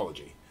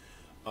psychology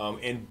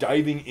and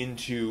diving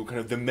into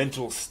kind of the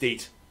mental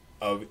state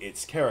of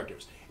its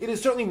characters. It is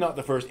certainly not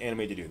the first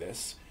anime to do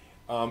this.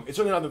 It's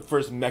certainly not the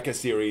first mecha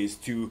series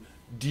to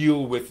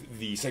deal with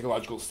the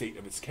psychological state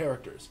of its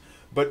characters.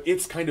 But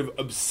its kind of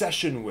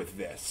obsession with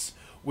this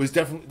was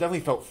definitely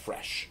felt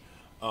fresh,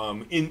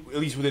 at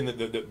least within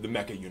the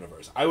mecha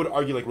universe. I would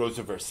argue like Rose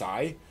of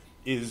Versailles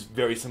is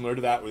very similar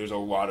to that, where there's a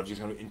lot of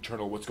just kind of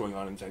internal what's going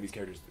on inside these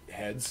characters'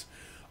 heads.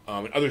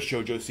 And other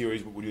shoujo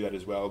series would do that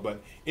as well.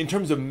 But in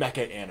terms of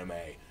mecha anime,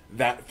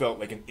 that felt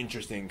like an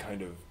interesting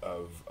kind of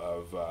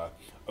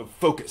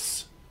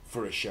focus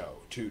for a show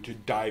to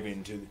dive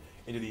into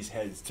these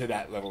heads to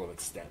that level of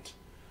extent.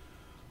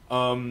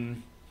 So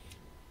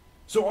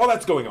all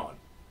that's going on,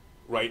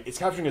 right? It's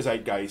capturing a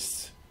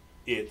zeitgeist.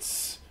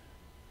 It's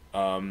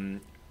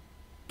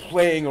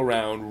playing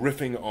around,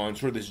 riffing on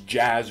sort of this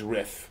jazz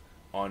riff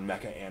on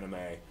mecha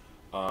anime,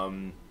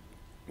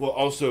 while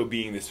also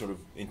being this sort of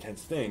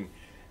intense thing.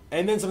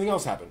 And then something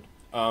else happened.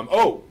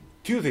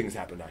 Two things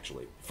happened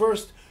actually.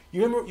 First,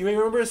 you may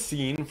remember a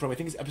scene from, I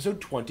think it's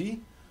episode 20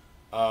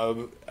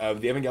 of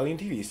the Evangelion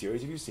TV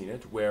series, if you've seen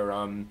it, where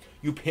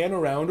you pan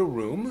around a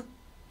room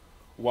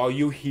while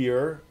you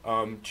hear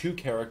two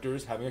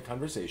characters having a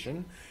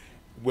conversation,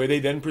 where they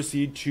then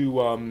proceed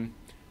to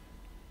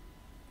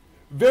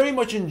very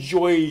much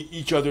enjoy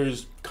each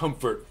other's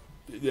comfort,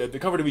 the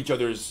comfort of each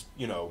other's,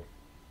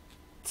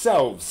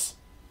 selves,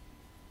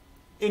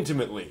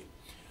 intimately.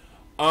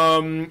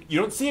 You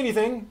don't see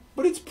anything,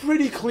 but it's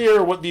pretty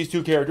clear what these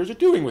two characters are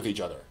doing with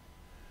each other.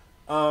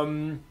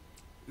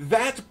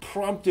 That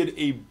prompted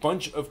a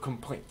bunch of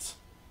complaints.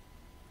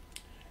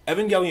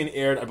 Evangelion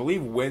aired, I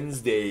believe,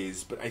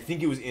 Wednesdays, but I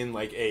think it was in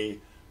like a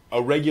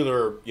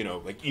regular,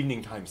 like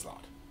evening time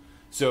slot.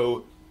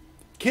 So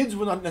kids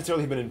would not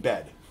necessarily have been in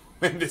bed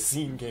when this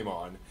scene came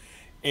on.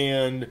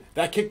 And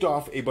that kicked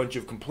off a bunch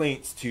of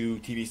complaints to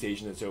TV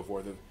stations and so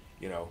forth of,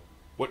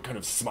 what kind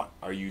of smut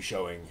are you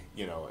showing,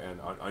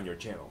 and on your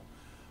channel?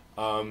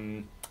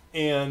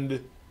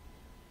 And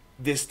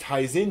this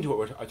ties into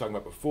what I was talking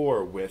about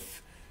before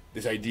with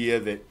this idea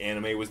that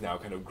anime was now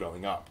kind of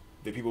growing up.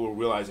 That people were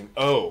realizing,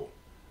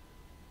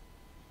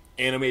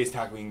 anime is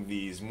tackling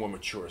these more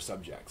mature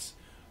subjects.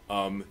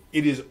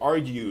 It is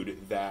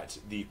argued that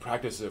the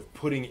practice of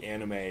putting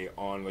anime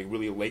on like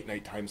really late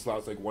night time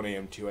slots, like 1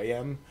 a.m., 2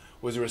 a.m.,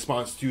 was a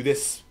response to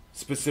this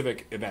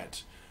specific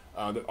event.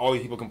 That all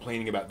these people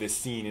complaining about this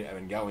scene in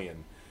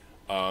Evangelion,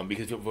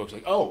 because folks are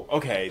like, oh,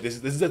 okay,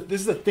 this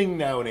is a thing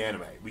now in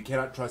anime. We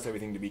cannot trust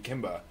everything to be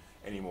Kimba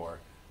anymore,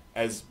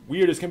 as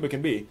weird as Kimba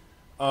can be.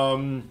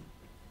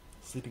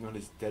 Sleeping on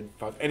his dead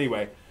father.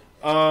 Anyway,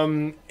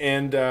 so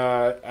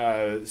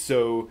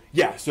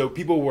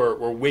people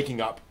were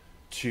waking up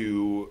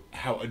to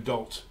how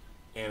adult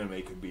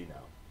anime could be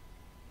now.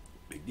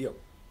 Big deal.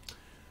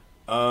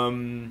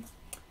 And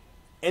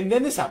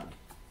then this happened.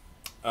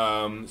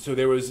 So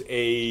there was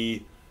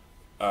a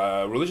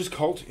religious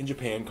cult in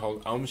Japan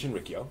called Aum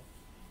Shinrikyo.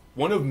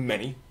 One of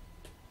many,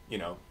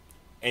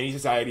 any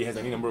society has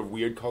any number of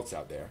weird cults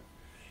out there.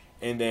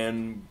 And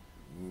then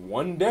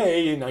one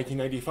day in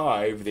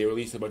 1995, they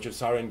released a bunch of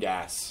sarin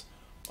gas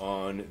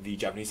on the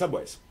Japanese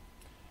subways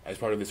as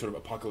part of this sort of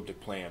apocalyptic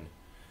plan.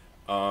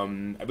 I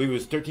believe it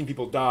was 13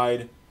 people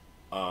died,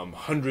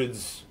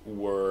 hundreds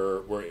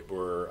were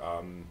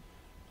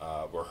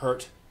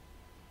hurt.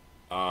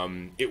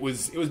 It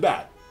was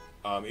bad.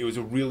 It was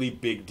a really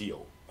big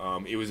deal.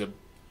 It was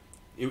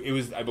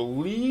I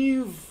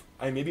believe,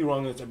 I may be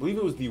wrong on this, I believe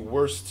it was the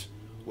worst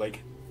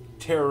like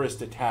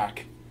terrorist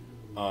attack,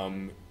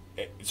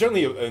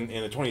 certainly in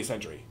the 20th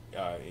century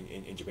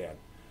in Japan,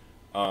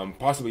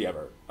 possibly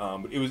ever.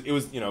 But it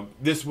was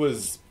this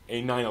was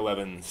a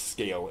 9/11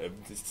 style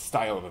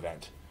of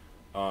event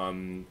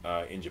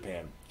in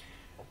Japan.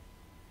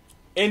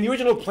 And the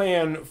original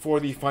plan for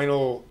the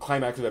final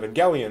climax of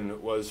Evangelion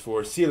was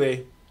for Sile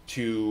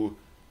to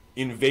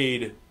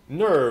invade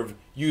Nerve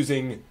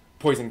using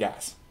poison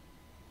gas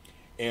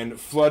and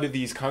flood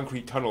these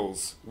concrete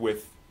tunnels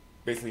with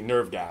basically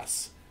nerve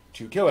gas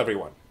to kill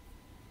everyone.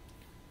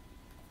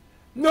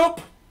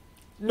 Nope.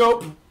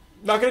 Not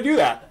going to do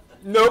that.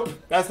 Nope.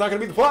 That's not going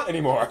to be the plot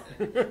anymore.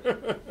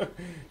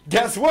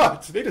 Guess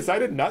what? They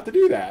decided not to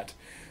do that.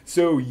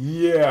 So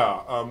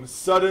yeah,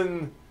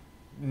 sudden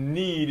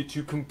need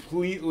to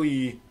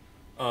completely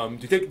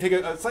to take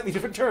a slightly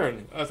different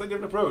turn, a slightly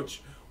different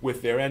approach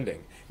with their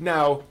ending.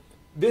 Now,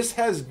 this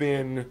has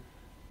been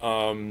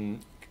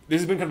kind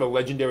of a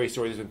legendary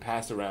story that's been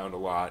passed around a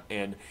lot,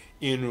 and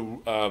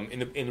in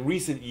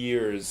recent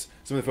years,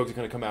 some of the folks have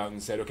kind of come out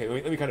and said, okay,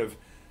 let me kind of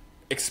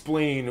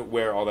explain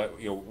where all that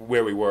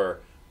where we were.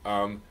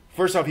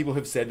 First off, people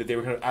have said that they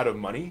were kind of out of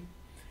money.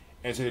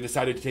 And so they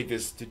decided to take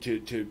this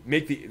to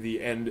make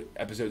the end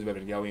episodes of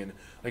Evangelion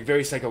like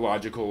very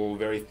psychological,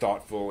 very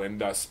thoughtful, and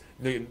thus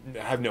they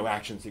have no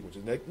action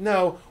sequences. Like,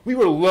 no, we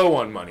were low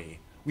on money.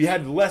 We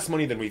had less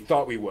money than we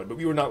thought we would, but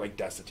we were not like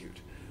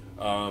destitute.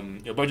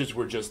 Budgets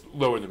were just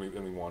lower than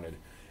we wanted,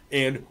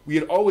 and we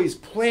had always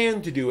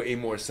planned to do a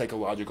more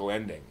psychological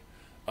ending,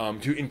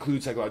 to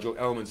include psychological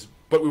elements.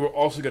 But we were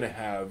also going to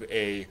have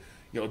a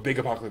big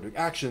apocalyptic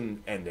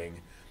action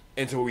ending.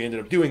 And so what we ended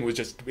up doing was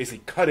just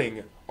basically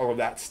cutting all of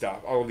that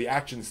stuff, all of the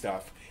action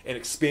stuff, and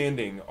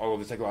expanding all of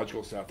the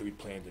psychological stuff that we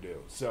planned to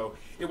do. So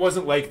it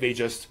wasn't like they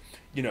just,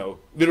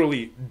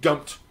 literally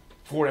dumped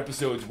 4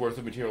 episodes worth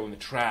of material in the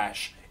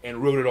trash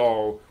and wrote it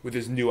all with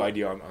this new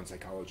idea on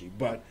psychology.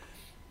 But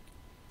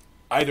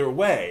either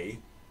way,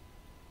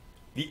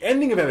 the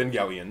ending of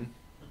Evangelion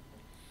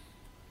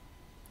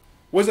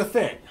was a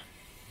thing.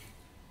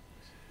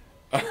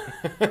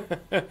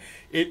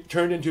 It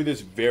turned into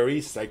this very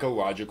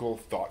psychological,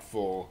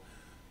 thoughtful,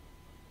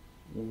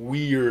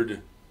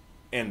 weird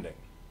ending.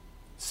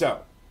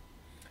 So,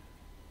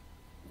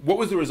 what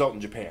was the result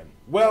in Japan?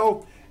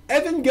 Well,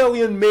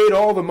 Evangelion made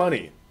all the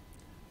money.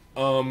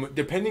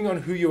 Depending on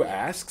who you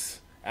asked,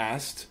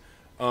 and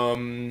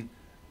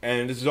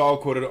this is all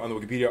quoted on the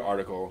Wikipedia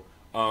article,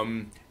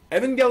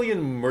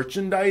 Evangelion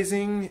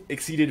merchandising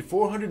exceeded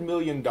 $400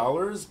 million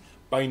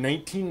by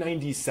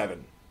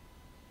 1997.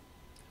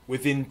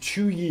 Within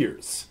 2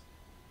 years,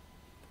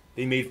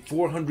 they made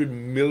 $400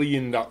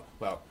 million.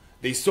 Well,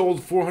 they sold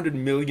 $400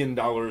 million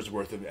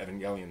worth of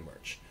Evangelion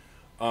merch.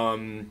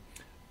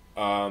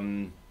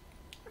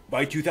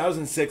 By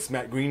 2006,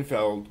 Matt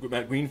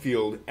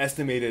Greenfield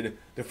estimated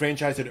the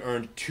franchise had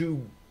earned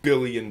 $2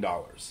 billion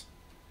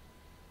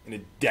in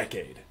a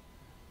decade,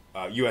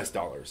 U.S.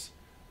 dollars.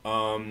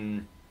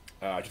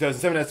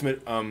 2007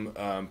 estimate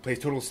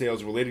placed total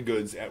sales of related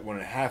goods at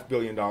 $1.5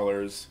 billion.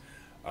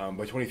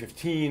 By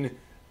 2015.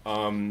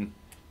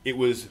 It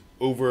was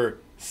over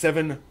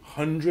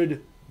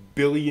 700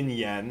 billion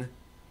yen,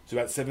 so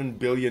about $7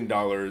 billion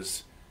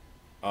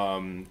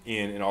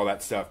in all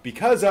that stuff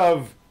because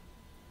of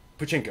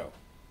pachinko.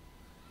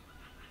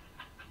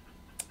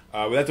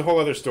 But that's a whole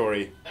other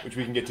story, which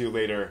we can get to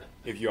later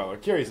if you all are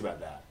curious about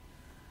that.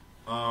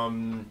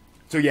 So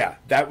yeah,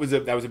 that was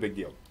a big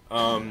deal.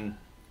 Evangelion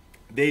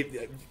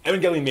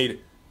made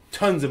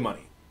tons of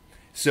money,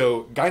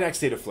 so Gainax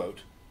stayed afloat.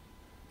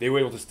 They were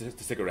able to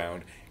stick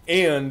around,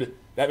 and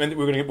that meant that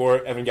we were going to get more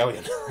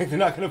Evangelion. They're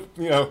not going to,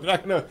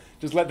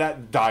 just let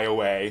that die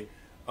away.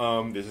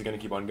 This is going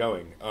to keep on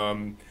going.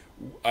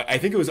 I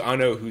think it was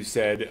Anno who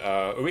said,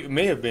 or it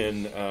may have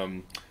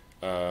been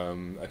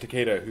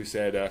Takeda who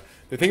said,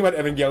 the thing about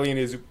Evangelion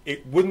is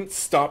it wouldn't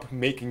stop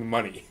making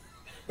money.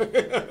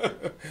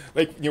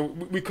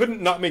 We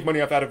couldn't not make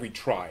money off that if we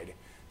tried.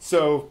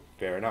 So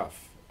fair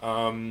enough.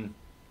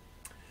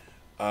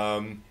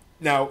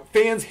 Now,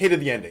 fans hated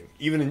the ending,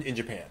 even in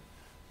Japan.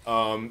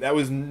 That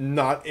was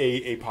not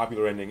a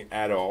popular ending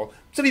at all.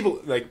 Some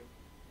people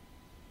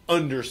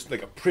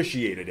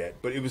appreciated it,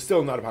 but it was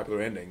still not a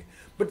popular ending.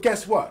 But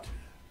guess what?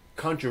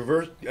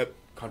 Controversy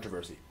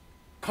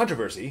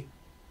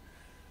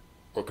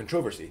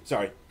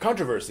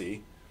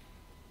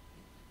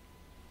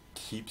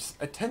keeps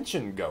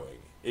attention going.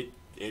 It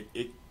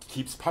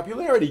keeps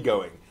popularity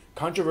going.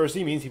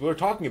 Controversy means people are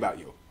talking about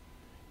you,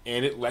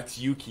 and it lets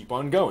you keep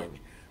on going.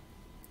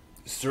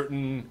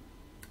 Certain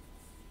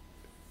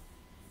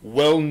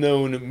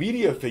well-known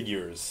media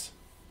figures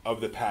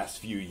of the past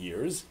few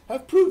years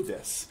have proved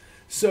this.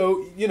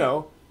 So,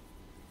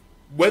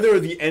 whether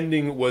the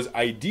ending was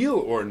ideal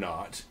or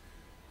not,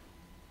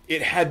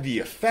 it had the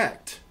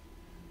effect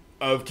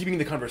of keeping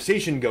the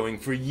conversation going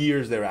for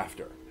years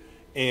thereafter.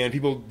 And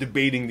people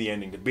debating the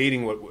ending,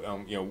 debating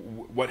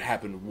what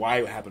happened,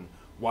 why it happened,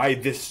 why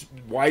this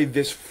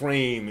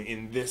frame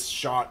in this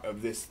shot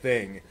of this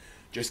thing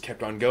just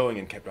kept on going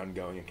and kept on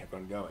going and kept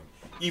on going,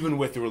 even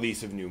with the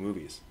release of new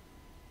movies.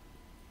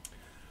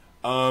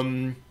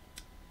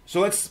 So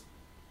let's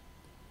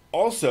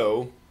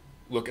also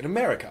look at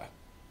America,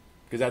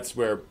 because that's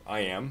where I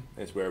am.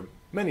 That's where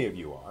many of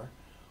you are.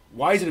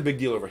 Why is it a big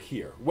deal over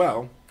here?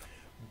 Well,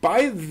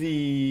 by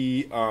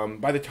the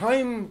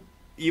time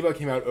Eva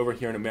came out over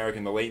here in America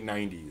in the late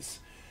 90s,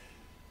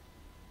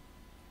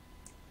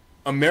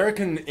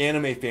 American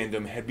anime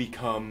fandom had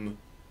become,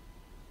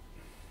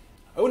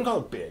 I wouldn't call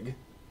it big,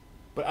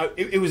 but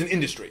it was an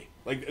industry.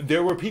 Like,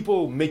 there were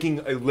people making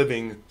a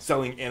living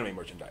selling anime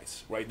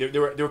merchandise, right?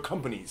 There were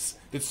companies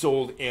that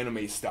sold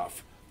anime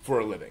stuff for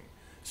a living.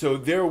 So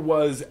there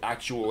was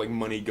actual, like,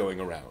 money going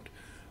around.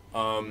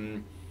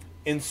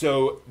 And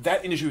so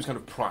that industry was kind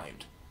of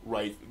primed,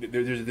 right?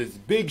 There's this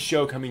big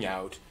show coming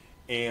out,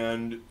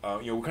 and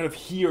we're kind of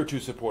here to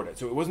support it.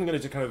 So it wasn't going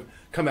to just kind of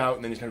come out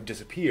and then just kind of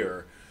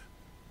disappear.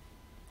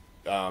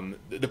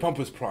 The pump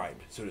was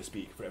primed, so to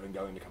speak, for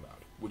Evangelion to come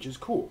out, which is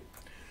cool.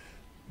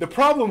 The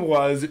problem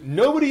was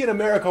nobody in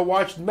America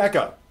watched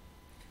mecha.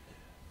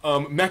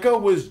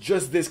 Mecha was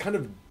just this kind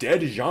of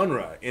dead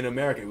genre in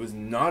America. It was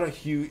not a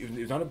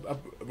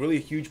really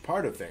huge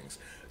part of things.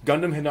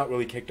 Gundam had not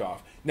really kicked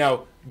off.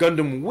 Now,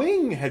 Gundam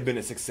Wing had been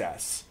a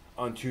success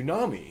on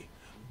Toonami,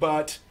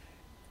 but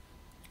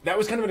that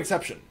was kind of an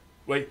exception.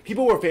 Right?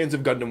 People were fans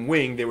of Gundam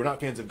Wing. They were not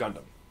fans of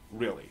Gundam,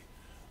 really.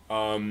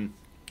 And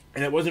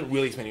it wasn't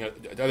really expanding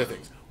to other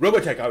things.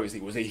 Robotech,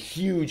 obviously, was a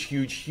huge,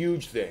 huge,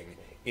 huge thing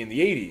in the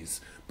 80s,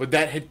 but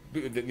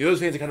those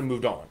fans had kind of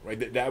moved on,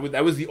 right?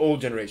 That was the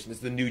old generation. This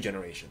is the new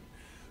generation.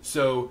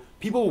 So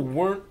people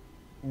weren't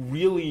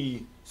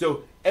really...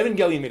 So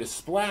Evangelion made a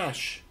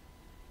splash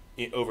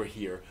over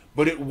here,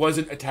 but it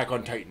wasn't Attack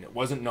on Titan. It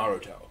wasn't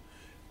Naruto.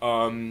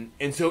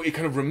 And so it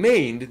kind of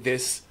remained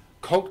this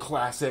cult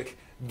classic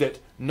that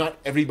not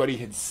everybody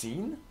had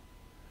seen,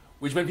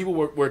 which meant people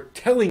were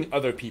telling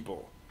other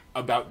people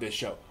about this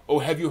show. Oh,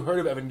 have you heard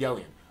of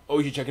Evangelion? Oh,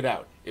 you should check it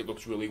out. It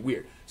looks really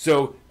weird.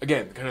 So,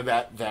 again, kind of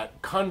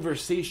that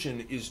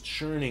conversation is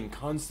churning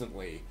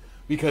constantly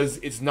because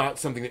it's not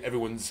something that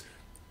everyone's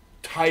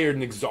tired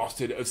and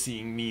exhausted of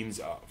seeing memes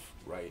of,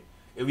 right?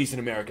 At least in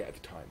America at the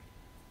time.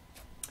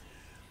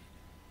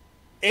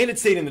 And it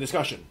stayed in the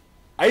discussion.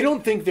 I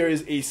don't think there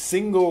is a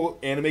single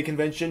anime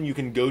convention you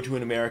can go to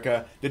in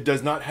America that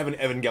does not have an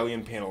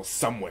Evangelion panel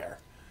somewhere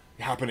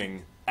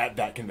happening at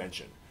that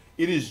convention.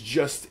 It is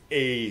just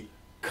a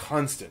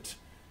constant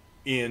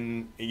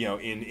in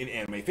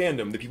anime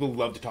fandom that people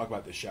love to talk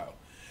about this show,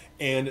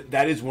 and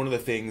that is one of the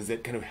things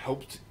that kind of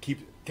helps keep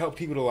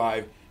it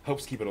alive.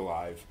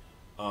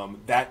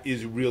 That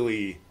is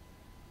really,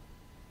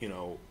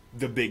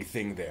 the big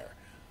thing there.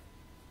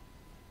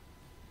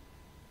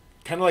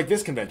 Kind of like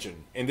this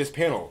convention and this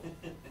panel,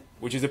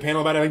 which is a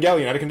panel about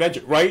Evangelion at a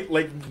convention, right?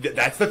 Like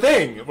that's the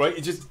thing, right?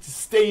 It just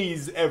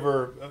stays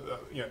ever,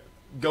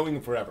 going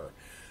forever.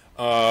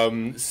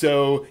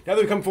 So now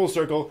that we've come full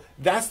circle,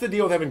 that's the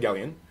deal with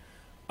Evangelion.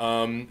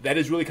 That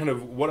is really kind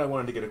of what I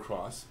wanted to get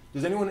across.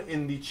 Does anyone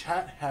in the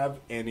chat have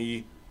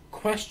any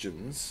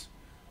questions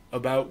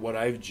about what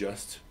I've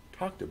just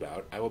talked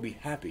about? I will be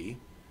happy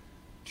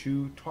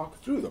to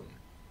talk through them.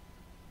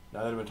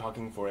 Now that I've been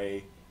talking for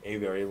a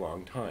very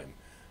long time.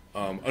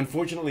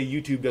 Unfortunately,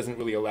 YouTube doesn't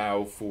really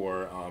allow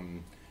for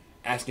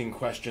asking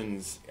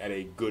questions at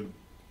a good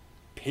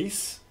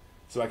pace.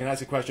 So I can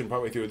ask a question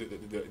partway through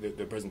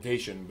the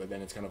presentation, but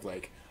then it's kind of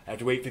like I have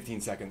to wait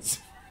 15 seconds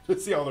to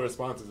see all the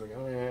responses. Like,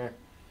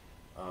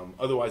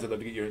 otherwise, I'd love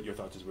to get your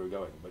thoughts as we're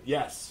going. But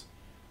yes,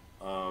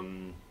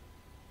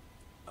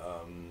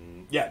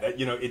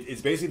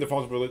 it's basically the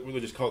false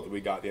religious cult that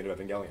we got at the end of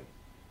Evangelion.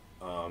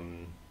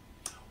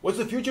 What's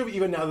the future of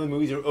Eva now that the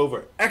movies are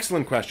over?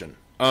 Excellent question.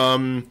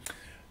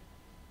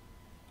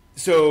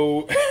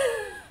 So,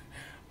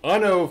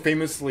 Anno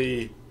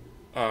famously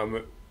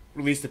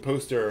released a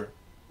poster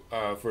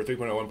for 3.0,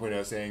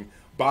 1.0 saying,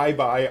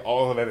 bye-bye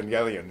all of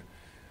Evangelion,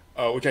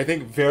 which I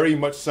think very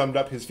much summed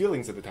up his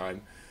feelings at the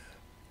time.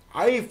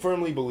 I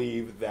firmly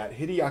believe that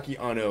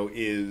Hideaki Anno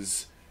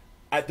is,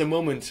 at the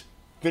moment,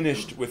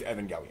 finished with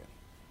Evangelion.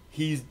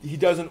 He's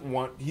done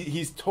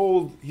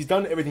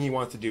everything he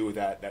wants to do with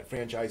that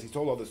franchise. He's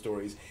told all the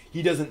stories.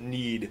 He doesn't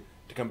need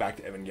to come back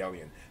to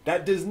Evangelion.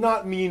 That does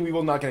not mean we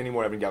will not get any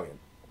more Evangelion.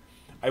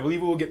 I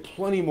believe we will get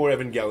plenty more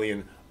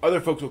Evangelion.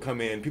 Other folks will come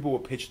in. People will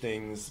pitch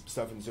things,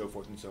 stuff and so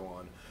forth and so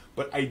on.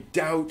 But I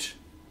doubt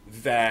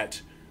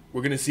that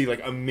we're going to see like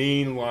a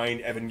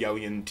mainline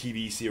Evangelion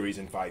TV series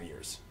in 5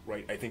 years,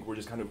 right? I think we're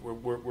just kind of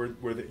we're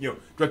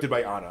directed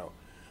by Anno.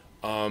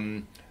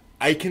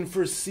 I can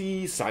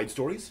foresee side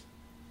stories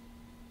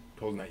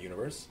told in that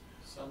universe.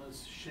 Son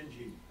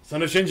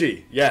of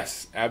Shinji,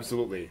 yes,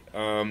 absolutely.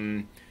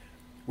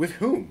 With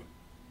whom?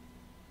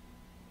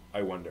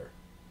 I wonder.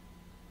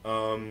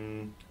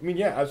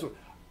 Absolutely.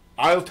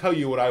 I'll tell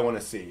you what I want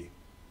to see.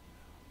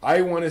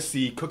 I want to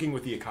see Cooking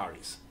with the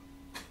Ikaris.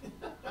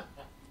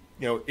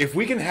 If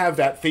we can have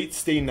that Fate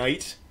Stay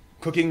Night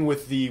Cooking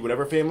with the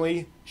whatever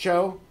family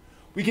show,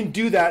 we can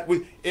do that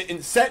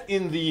set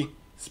in the,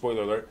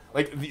 spoiler alert,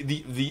 like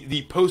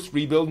the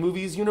post-rebuild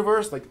movies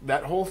universe, like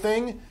that whole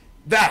thing.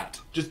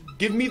 Just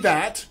give me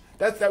that.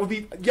 that would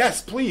be,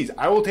 yes, please.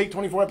 I will take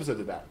 24 episodes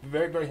of that.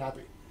 Very, very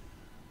happy.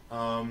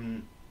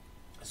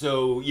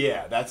 So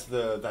yeah, that's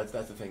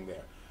the thing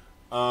there.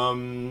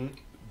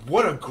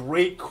 What a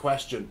great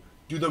question.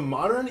 Do the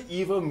modern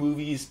Eva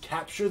movies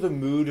capture the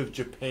mood of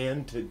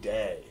Japan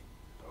today?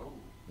 Oh.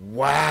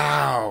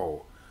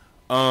 Wow.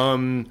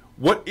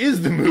 What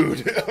is the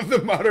mood of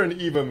the modern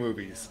Eva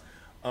movies?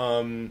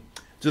 So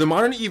the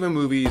modern Eva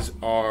movies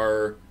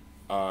are,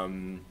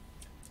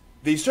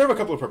 they serve a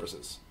couple of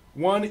purposes.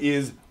 One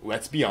is,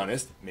 let's be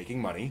honest,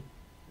 making money,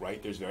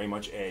 right? There's very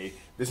much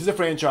this is a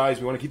franchise,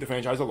 we want to keep the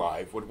franchise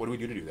alive. What do we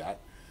do to do that?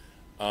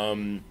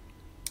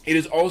 It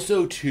is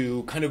also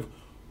to kind of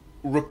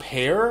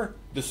repair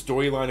the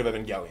storyline of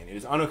Evangelion. It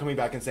is Anno coming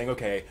back and saying,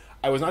 okay,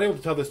 I was not able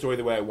to tell the story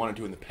the way I wanted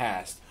to in the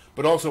past,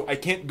 but also I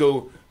can't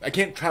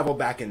travel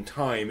back in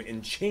time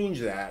and change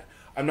that.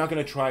 I'm not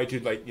going to try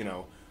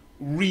to,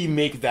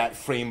 remake that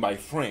frame by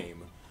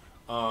frame.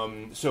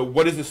 So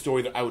what is the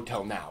story that I would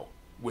tell now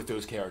with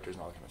those characters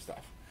and all that kind of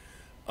stuff?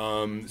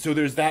 So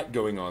there's that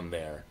going on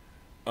there.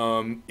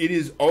 It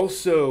is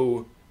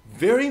also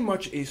very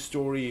much a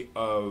story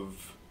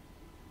of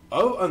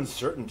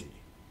uncertainty.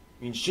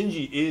 I mean,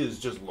 Shinji is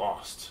just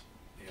lost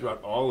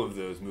throughout all of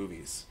those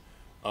movies.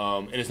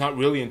 And it's not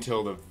really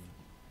until the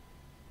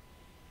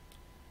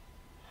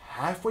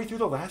halfway through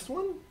the last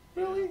one,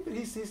 really, that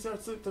he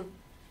starts to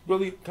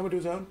really come into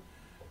his own.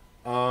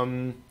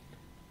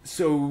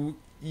 So,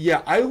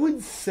 yeah, I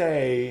would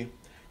say,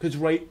 because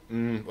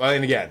and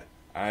again,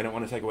 I don't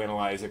want to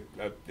psychoanalyze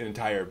an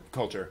entire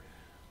culture.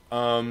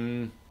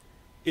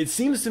 It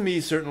seems to me,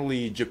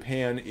 certainly,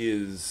 Japan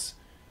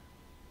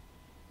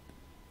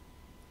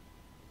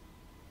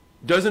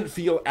doesn't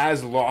feel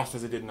as lost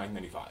as it did in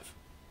 1995,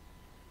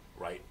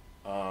 right?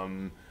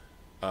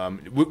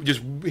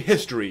 Just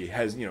history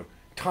has,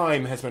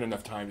 time has spent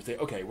enough time to say,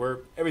 okay,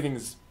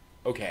 everything's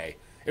okay.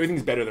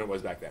 Everything's better than it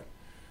was back then.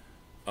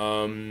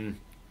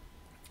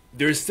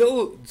 There's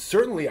still,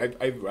 certainly,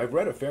 I've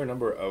read a fair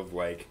number of,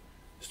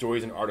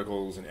 stories and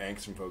articles and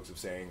angst from folks of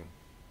saying,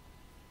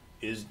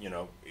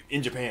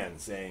 in Japan,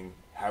 saying,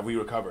 have we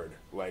recovered?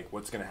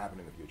 What's going to happen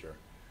in the future?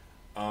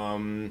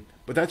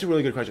 But that's a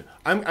really good question.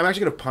 I'm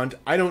actually going to punt.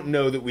 I don't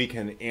know that we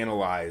can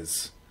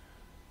analyze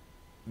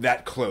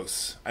that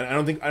close. I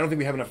don't think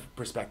we have enough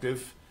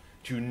perspective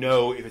to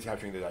know if it's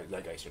capturing the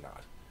zeitgeist or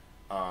not.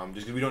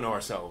 Just because we don't know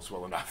ourselves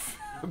well enough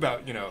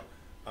about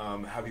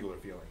how people are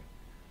feeling.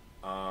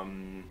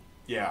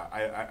 Yeah,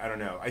 I don't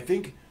know. I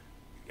think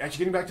actually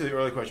getting back to the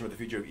earlier question about the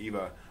future of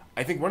Eva,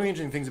 I think one of the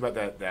interesting things about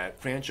that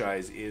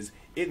franchise is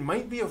it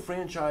might be a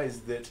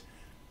franchise that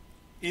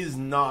is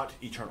not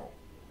eternal.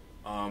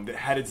 That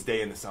had its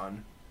day in the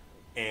sun,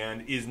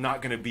 and is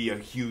not going to be a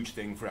huge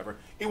thing forever.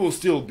 It will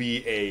still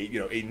be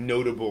a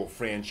notable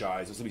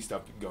franchise. There'll still be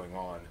stuff going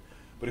on,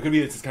 but it could be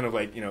that it's kind of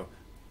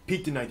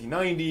peaked in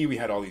 1990. We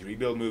had all these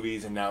rebuild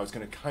movies, and now it's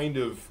going to kind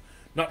of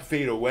not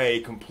fade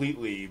away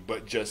completely,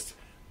 but just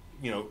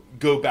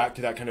go back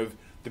to that kind of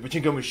the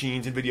pachinko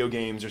machines and video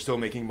games are still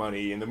making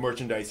money, and the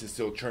merchandise is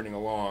still churning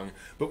along,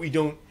 but we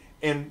don't.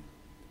 And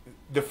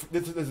this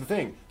is the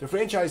thing. The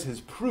franchise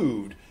has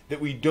proved that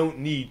we don't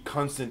need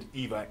constant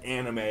Eva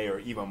anime or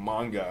Eva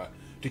manga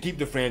to keep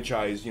the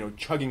franchise,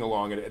 chugging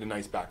along at a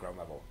nice background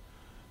level.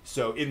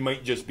 So it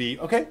might just be,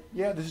 okay,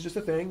 yeah, this is just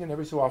a thing, and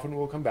every so often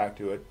we'll come back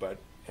to it, but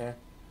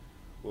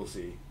we'll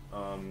see.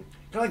 Kind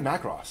of like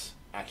Macross,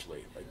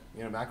 actually.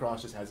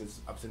 Macross just has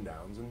its ups and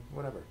downs and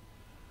whatever.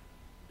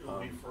 It will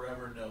be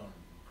forever known,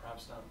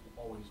 perhaps not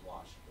always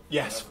watched. But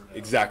yes, known.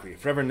 Exactly.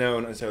 Forever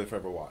known, necessarily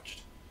forever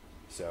watched.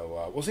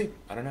 So we'll see.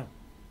 I don't know.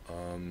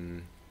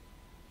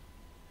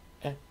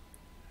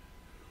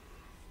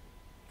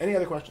 Any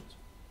other questions?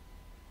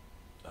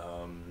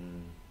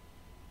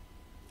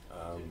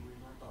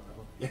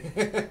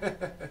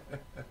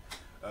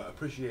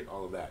 Appreciate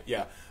all of that.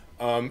 Yeah.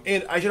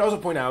 And I should also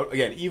point out,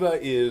 again, Eva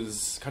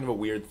is kind of a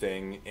weird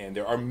thing, and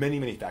there are many,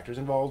 many factors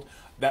involved.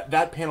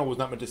 That panel was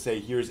not meant to say,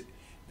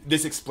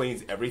 this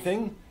explains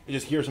everything. It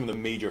just, here's some of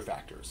the major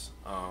factors.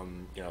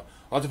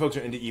 Lots of folks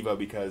are into Eva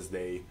because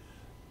they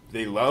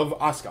love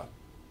Asuka.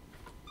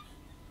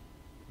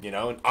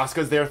 And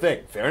Asuka's their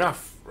thing. Fair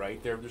enough,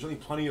 right? There's certainly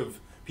plenty of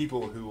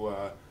people who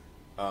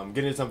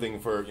get into something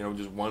for,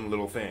 just one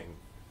little thing.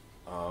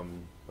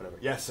 Whatever.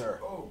 Yes, sir.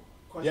 Oh,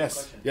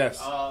 question. Yes.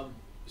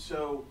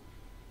 So,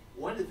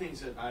 one of the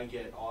things that I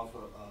get off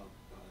of...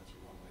 that's the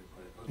wrong way to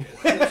put it.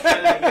 Okay, let's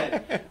try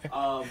that again.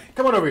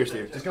 Come on over here,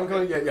 Steve. Just come.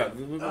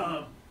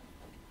 Yeah.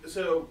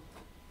 So,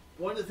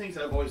 one of the things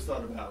I've always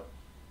thought about...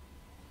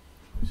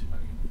 Let me see if I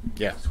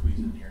can squeeze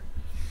in here.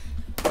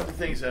 One of the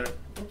things that...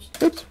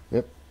 Oops.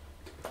 Yep.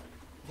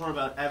 Thought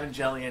about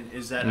Evangelion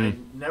is that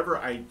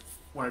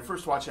when I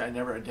first watched it, I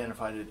never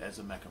identified it as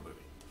a mecha movie.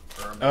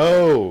 Or a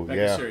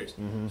mecha series.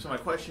 Mm-hmm. So my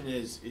question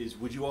is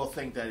would you all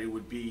think that it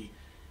would be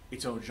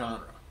its own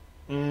genre?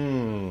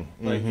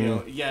 Mm-hmm.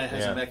 It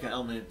has a mecha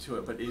element to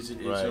it, but is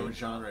it its own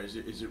genre? Is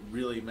it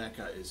really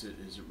mecha? Is it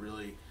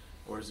really,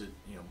 or is it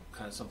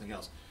kind of something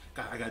else?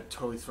 God, I got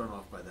totally thrown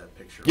off by that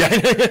picture. Yeah.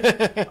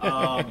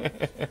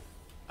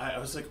 I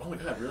was like, oh my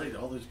god, really?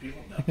 All those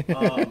people?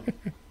 No.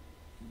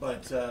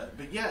 But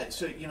yeah,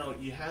 so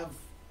you have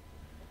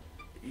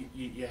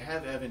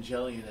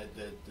Evangelion,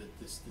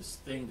 this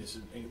thing,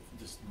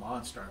 this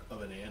monster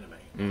of an anime,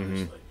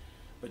 obviously.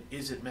 But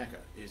is it mecha?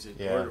 Is it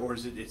or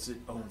is it its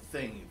own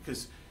thing?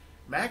 Because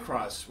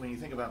Macross, when you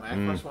think about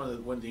Macross,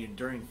 one of the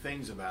enduring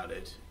things about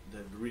it,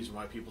 the reason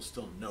why people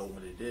still know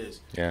what it is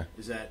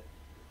that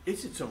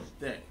it's its own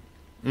thing.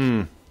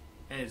 And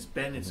it's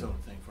been its own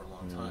thing for a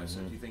long time.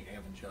 So do you think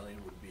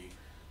Evangelion would be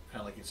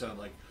kind of like, it sounded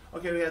like,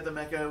 okay, we had the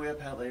mecha, we have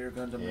Pat Later,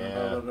 Gundam,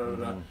 blah, blah, blah,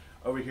 blah.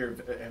 Over here,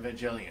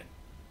 Evangelion,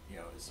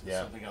 is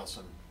something else.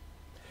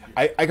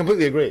 I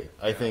completely agree.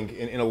 I think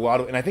in a lot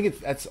of, and I think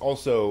that's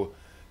also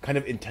kind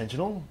of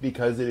intentional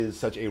because it is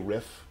such a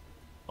riff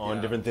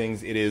on different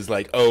things. It is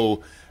like,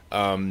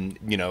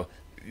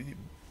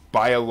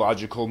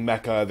 biological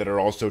mecha that are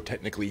also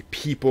technically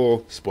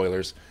people.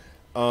 Spoilers.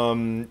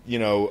 Eating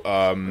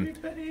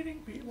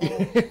people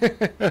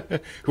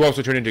who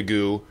also turn into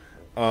goo.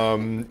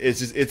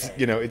 It's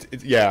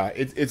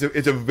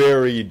a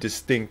very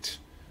distinct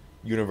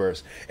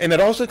universe, and that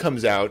also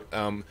comes out.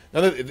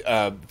 Another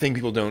thing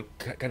people don't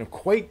kind of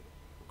quite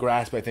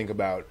grasp, I think,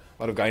 about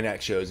a lot of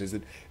Gynax shows is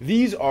that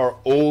these are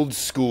old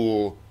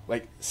school,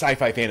 like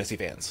sci-fi fantasy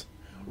fans,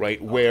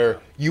 right? Where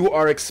you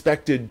are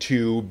expected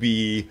to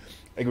be,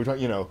 like we're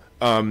talking,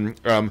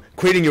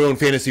 creating your own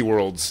fantasy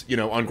worlds,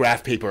 on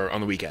graph paper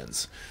on the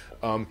weekends.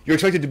 You're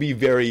expected to be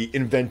very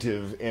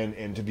inventive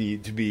and to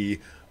be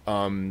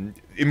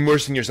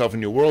immersing yourself in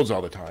new worlds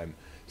all the time.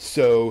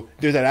 So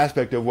there's that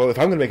aspect of, well, if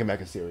I'm going to make a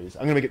mecha series,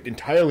 I'm going to make it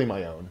entirely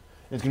my own. And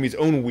it's going to be its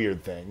own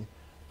weird thing.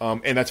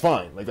 And that's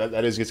fine. Like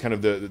that is just kind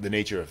of the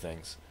nature of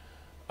things.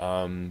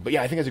 But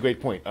yeah, I think that's a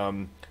great point.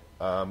 I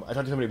talked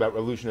to somebody about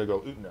Revolutionary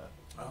Girl Utena.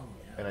 Oh,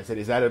 yeah. And I said,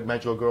 is that a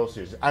magical girl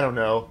series? I don't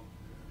know.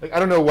 Like, I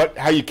don't know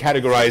how you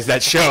categorize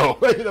that show.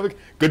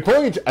 Good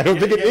point. I don't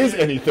think it is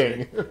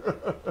anything.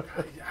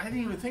 I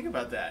didn't even think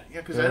about that.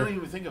 Yeah, because I don't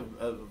even think of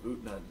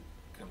Utena.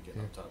 Kind of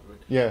getting on top of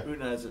it. Yeah.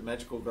 Utena as a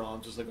magical girl.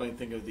 I'm just like going to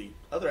think of the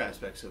other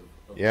aspects of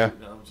Utena.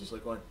 I'm just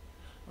like going,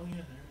 oh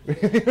yeah, there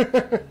it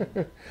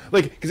is.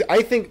 Like, because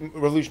I think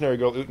Revolutionary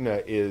Girl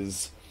Utena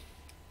is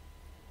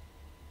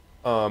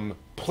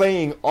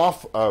playing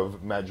off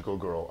of magical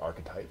girl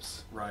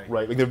archetypes. Right.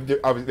 Like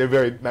they're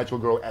very magical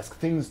girl-esque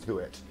things to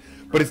it.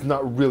 But it's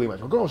not really a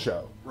magical girl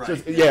show. Right. So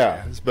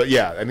but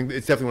I think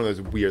it's definitely one of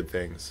those weird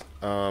things.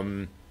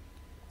 I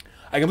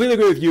completely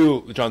agree with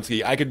you,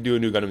 Lachonsky. I could do a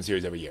new Gundam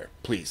series every year.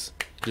 Please.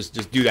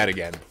 Just do that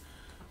again. Do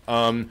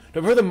I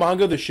prefer the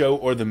manga, the show,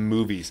 or the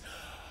movies?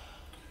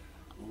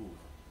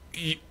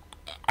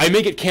 I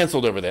may get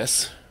canceled over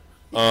this.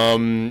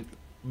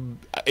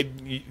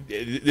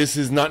 This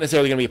is not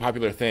necessarily going to be a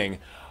popular thing.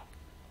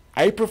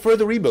 I prefer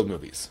the rebuild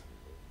movies.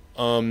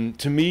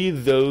 To me,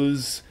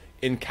 those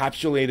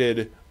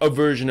encapsulated a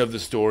version of the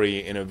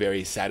story in a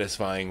very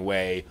satisfying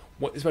way,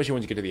 especially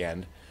once you get to the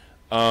end.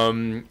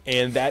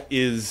 And that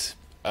is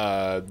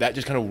that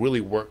just kind of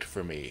really worked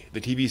for me.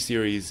 The TV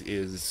series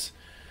is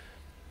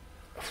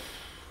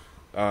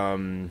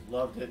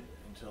loved it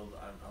until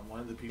I'm one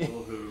of the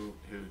people who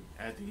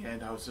at the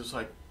end I was just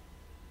like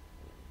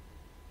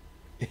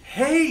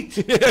hate.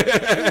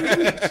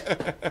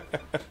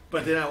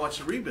 But then I watched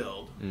the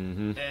rebuild,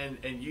 and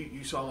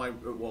you saw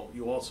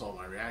you all saw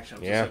my reaction. I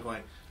was just like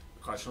going,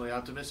 cautiously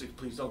optimistic.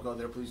 Please don't go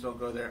there. Please don't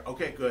go there.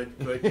 Okay, good.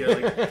 Yeah,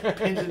 like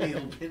pins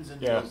and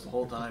needles the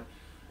whole time.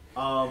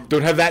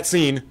 Don't have that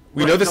scene.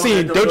 We know the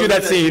scene. Don't do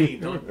that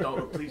scene.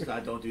 Don't, please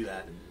God, don't do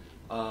that.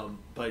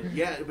 But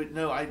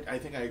no, I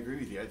think I agree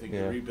with you. I think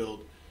the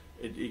rebuild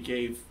it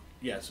gave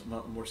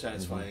more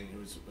satisfying. It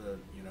was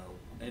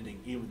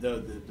ending, even though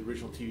the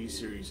original TV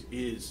series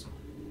is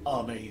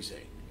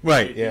amazing.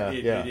 Right.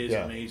 It is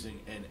amazing,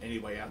 and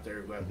anybody out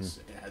there who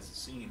hasn't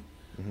seen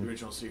the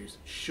original series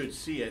should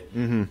see it.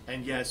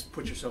 And yes,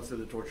 put yourself through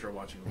the torture of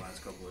watching the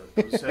last couple of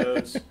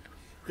episodes,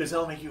 because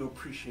that'll make you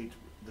appreciate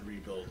the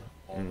rebuild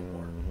all the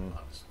more,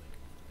 honestly.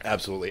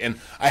 Absolutely. And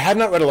I have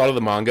not read a lot of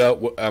the manga.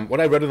 What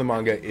I read of the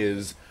manga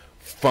is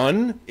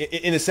fun,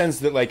 in a sense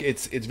that like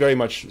it's very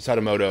much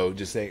Sadamoto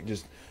just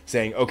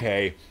saying,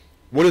 okay,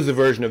 what is the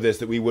version of this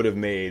that we would have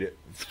made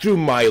through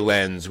my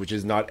lens, which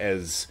is not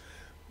as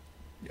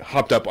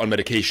hopped up on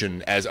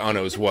medication as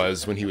Anno's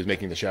was when he was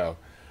making the show.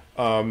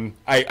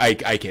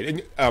 I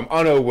kid.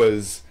 Anno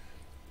was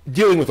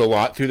dealing with a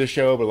lot through the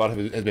show, but a lot of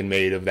it has been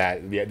made of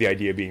that. The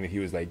idea being that he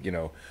was like,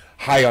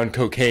 high on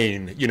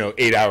cocaine,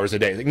 8 hours a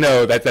day. Like,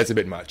 no, that's a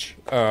bit much.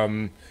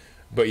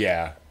 But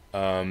yeah.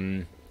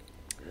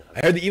 I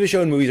heard the Eva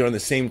show and movies are on the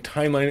same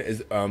timeline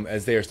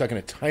as they are stuck in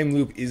a time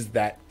loop. Is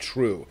that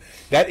true?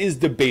 That is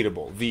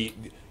debatable.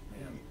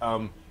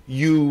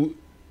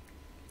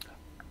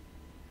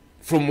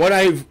 From what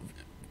I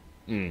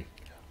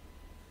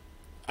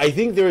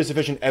think there is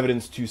sufficient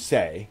evidence to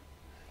say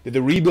that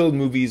the rebuild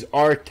movies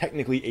are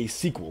technically a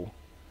sequel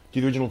to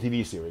the original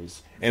TV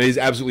series, and it is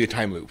absolutely a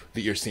time loop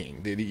that you're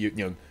seeing.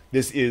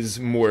 This is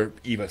more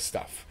Eva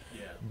stuff.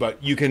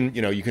 But you can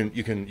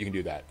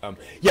do that.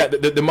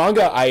 The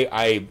manga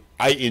I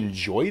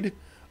enjoyed.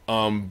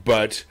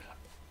 But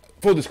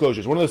full disclosure,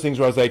 it's one of those things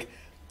where I was like,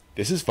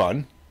 this is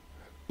fun,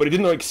 but it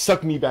didn't like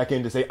suck me back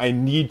in to say I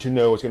need to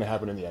know what's going to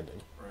happen in the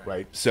ending,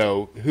 right?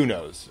 So who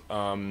knows?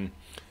 Future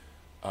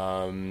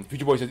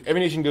Boy says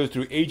every nation goes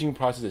through aging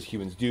process as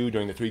humans do.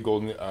 During the three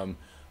golden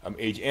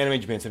age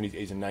anime, Japan 70s,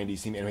 80s, and 90s,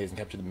 seem anime hasn't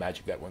captured the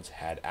magic that once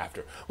had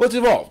after. Well, it's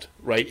evolved,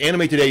 right?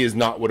 Anime today is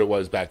not what it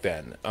was back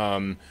then.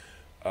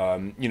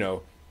 You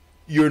know,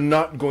 you're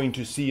not going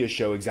to see a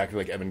show exactly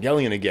like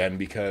Evangelion again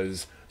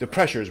because the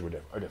pressures are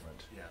different.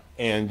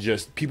 And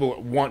just people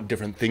want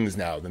different things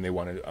now than they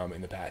wanted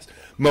in the past.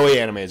 Moe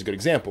anime is a good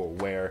example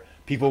where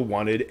people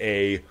wanted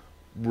a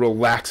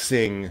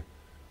relaxing.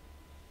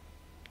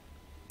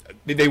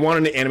 They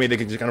wanted an anime they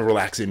could just kind of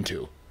relax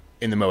into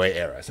in the Moe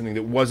era, something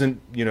that wasn't,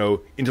 you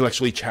know,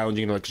 intellectually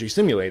challenging, intellectually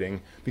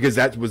stimulating, because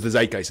that was the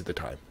zeitgeist at the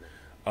time.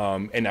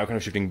 And now kind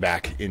of shifting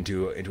back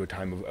into a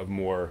time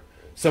of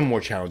some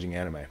more challenging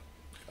anime.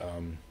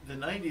 The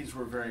 90s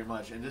were very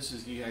much, and this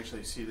is, you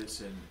actually see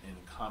this in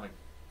comic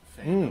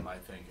fandom, I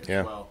think,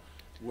 as well,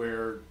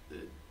 where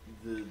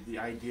the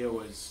idea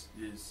is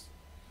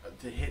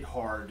to hit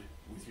hard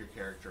with your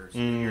characters,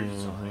 your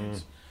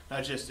designs,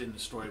 not just in the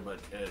story, but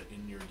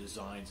in your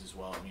designs as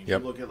well. I mean, if you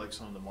look at like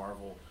some of the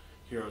Marvel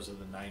heroes of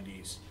the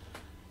 90s,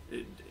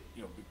 you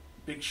know,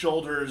 big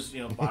shoulders,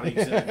 you know,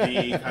 bodies in a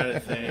V kind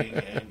of thing,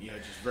 and you know,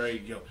 just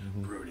very, you know,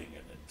 brooding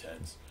and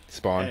intense.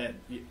 Spawn. And,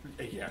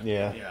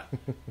 yeah.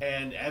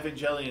 And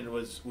Evangelion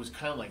was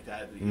kind of like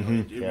that. You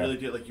know, it really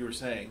did, like you were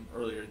saying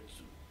earlier,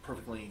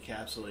 perfectly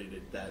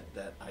encapsulated that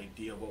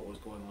idea of what was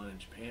going on in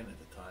Japan at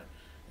the time,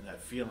 and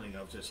that feeling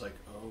of just like,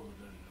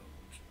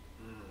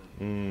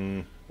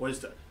 what is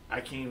the? I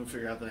can't even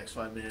figure out the next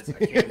 5 minutes. I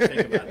can't even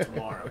think about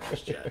tomorrow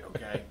just yet.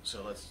 Okay,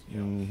 so let's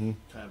kind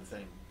of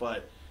thing.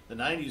 But the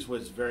 '90s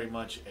was very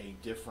much a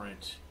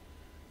different.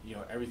 You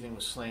know, everything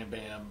was slam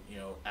bam. You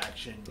know,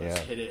 action. Let's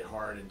hit it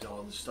hard and do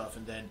all this stuff.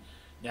 And then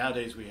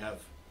nowadays we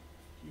have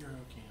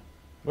Eurocamp.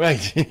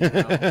 Right. You know,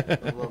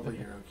 the lovely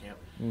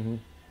Eurocamp.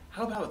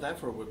 How about that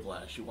for a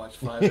whiplash? You watch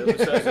 5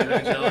 episodes of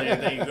Evangelion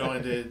and then you go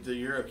into the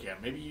Eurocamp.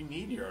 Maybe you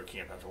need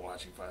Eurocamp after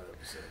watching 5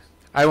 episodes.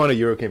 I want a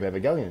Eurocamp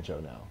Evangelion show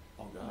now.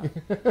 Oh, God.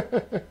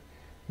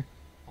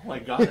 Oh, my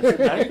God. It's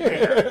a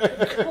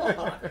nightmare. Come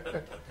on.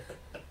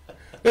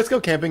 Let's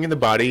go camping in the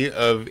body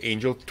of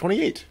Angel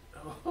 28.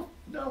 Oh,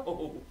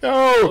 no.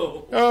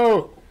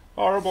 No.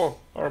 Horrible.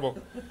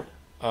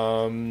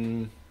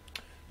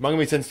 Manga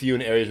made sense to you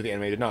in areas where the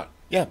anime did not.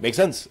 Yeah, makes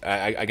sense.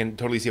 I can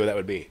totally see what that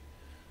would be.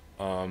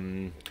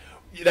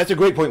 That's a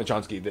great point,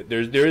 Lachonsky. That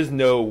there is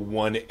no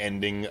one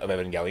ending of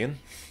Evangelion,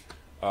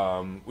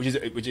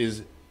 which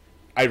is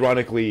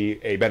ironically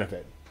a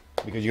benefit,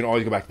 because you can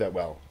always go back to that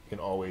well. You can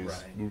always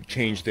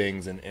change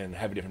things and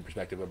have a different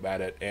perspective about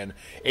it, and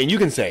you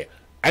can say,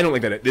 I don't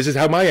like that. This is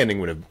how my ending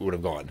would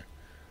have gone.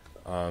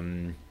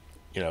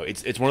 You know,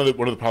 it's one of the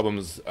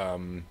problems. Not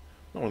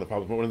one of the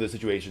problems, but one of the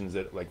situations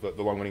that, like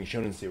the long-running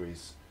shonen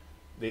series,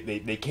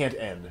 they can't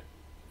end.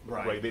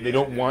 Right. They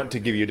don't want to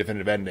give you a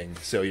definitive ending,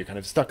 so you're kind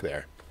of stuck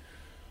there.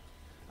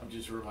 I'm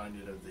just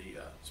reminded of the,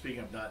 speaking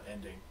of not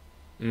ending,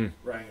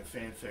 writing a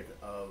fanfic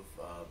of,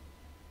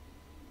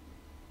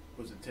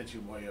 was it Tenchi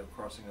Muyo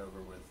crossing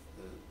over with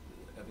the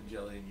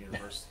Evangelion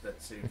universe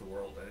that saved the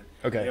world?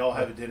 And they all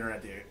have a dinner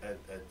at the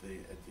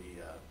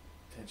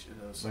Tenchi,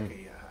 it's like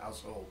a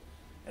household,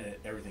 and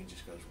everything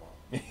just goes wrong.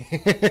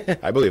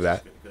 I believe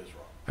that. It goes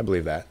wrong. I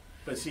believe that.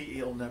 But see,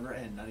 it'll never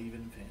end, not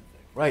even in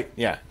fanfic. Right,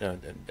 yeah, no,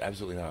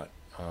 absolutely not.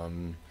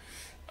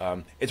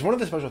 It's one of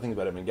the special things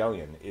about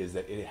Evangelion is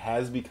that it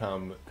has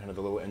become kind of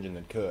the little engine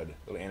that could,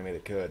 little anime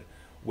that could,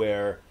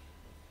 where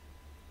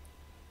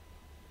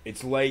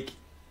it's like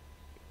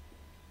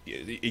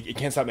it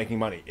can't stop making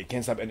money. It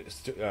can't stop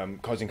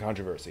causing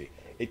controversy.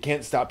 It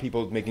can't stop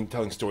people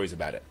telling stories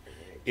about it.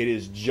 It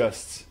is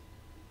just,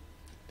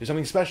 there's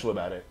something special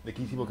about it that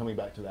keeps people coming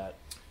back to that.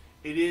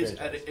 It is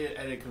at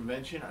a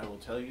convention. I will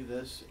tell you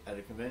this: at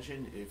a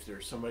convention, if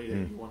there's somebody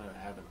that you want to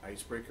have an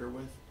icebreaker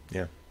with,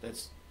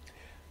 that's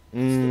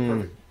the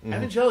perfect.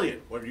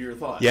 Evangelion. What are your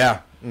thoughts?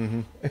 Yeah.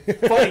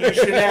 Funny you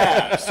should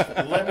ask.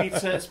 Let me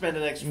spend the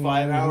next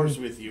 5 hours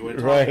with you and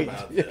talk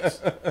about this.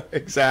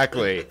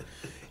 Exactly.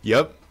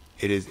 Yep.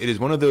 It is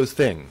one of those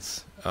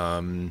things.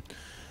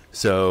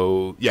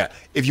 So yeah,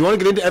 if you want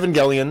to get into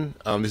Evangelion,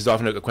 this is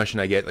often a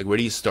question I get. Like, where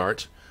do you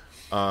start?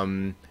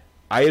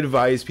 I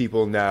advise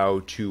people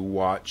now to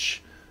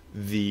watch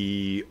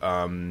the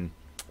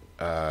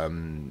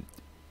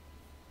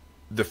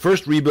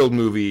first Rebuild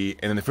movie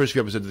and then the first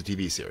few episodes of the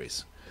TV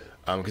series,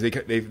 because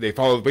they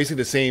follow basically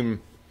the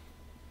same,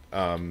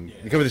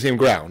 they cover the same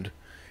ground,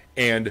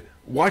 and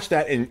watch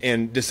that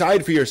and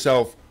decide for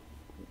yourself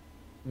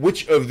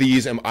which of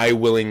these am I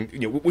willing,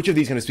 which of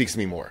these kind of speaks to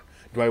me more.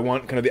 Do I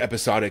want kind of the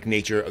episodic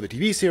nature of the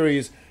TV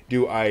series?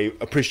 Do I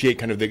appreciate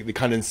kind of the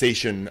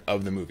condensation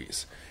of the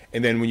movies?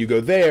 And then when you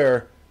go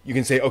there, you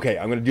can say, okay,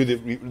 I'm going to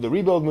do the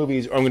Rebuild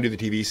movies, or I'm going to do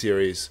the TV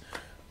series,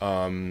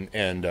 and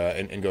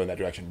go in that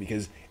direction.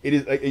 Because it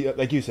is,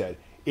 like you said,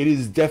 it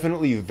is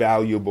definitely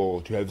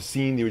valuable to have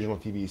seen the original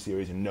TV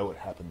series and know what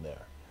happened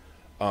there.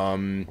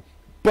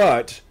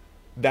 but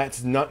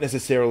that's not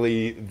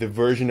necessarily the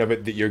version of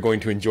it that you're going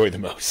to enjoy the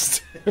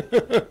most.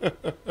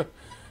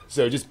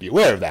 So just be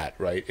aware of that,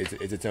 right? It's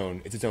its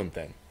own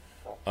thing.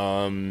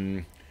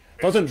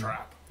 Thoughts on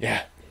Trap.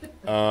 Yeah.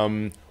 What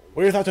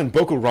are your thoughts on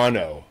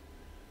Bokurano?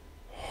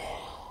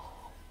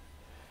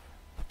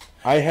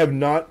 I have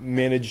not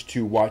managed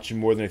to watch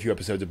more than a few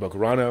episodes of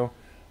Bokurano.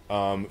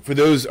 For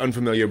those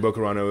unfamiliar,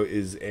 Bokurano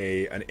is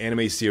an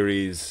anime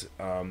series,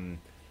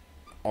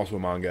 also a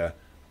manga,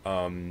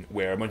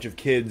 where a bunch of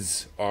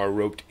kids are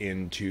roped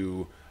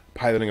into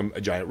piloting a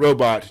giant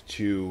robot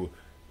to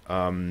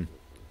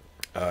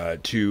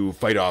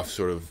fight off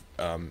sort of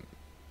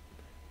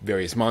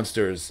various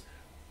monsters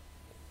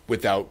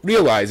without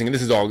realizing, and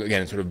this is all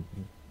again sort of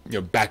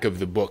back of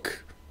the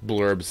book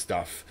blurb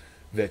stuff,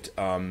 that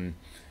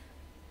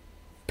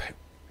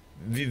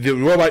the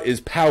robot is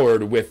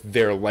powered with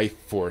their life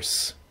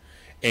force,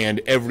 and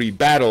every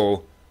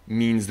battle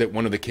means that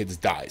one of the kids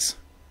dies.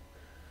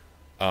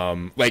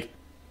 Like,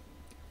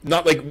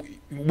 not like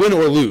win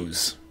or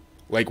lose.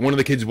 Like, one of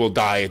the kids will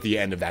die at the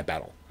end of that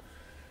battle.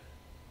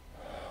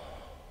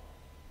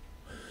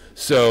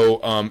 So,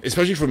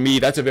 especially for me,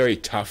 that's a very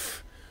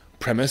tough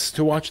premise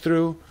to watch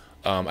through.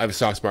 I have a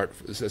soft spot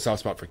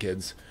for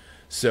kids.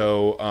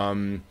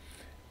 So,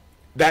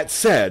 that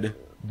said,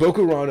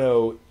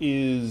 Bokurano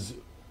is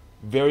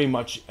very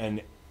much an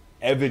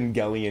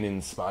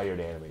Evangelion-inspired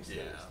anime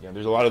series. Yeah.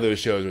 There's a lot of those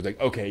shows where it's like,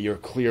 okay, you're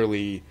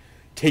clearly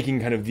taking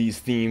kind of these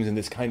themes and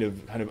this kind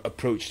of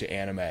approach to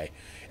anime,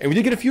 and we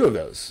did get a few of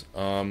those.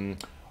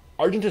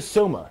 Argent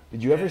Soma.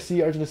 Did you ever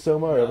see Argent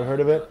Soma or ever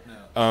heard of it?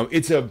 No.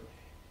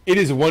 It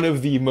is one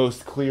of the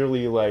most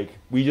clearly, like,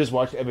 we just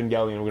watched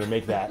Evangelion, we're going to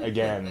make that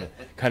again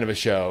kind of a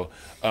show.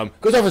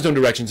 Goes off its own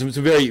direction. Some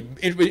very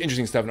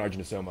interesting stuff in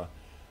Argent Soma.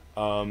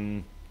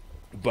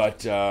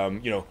 But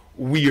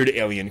weird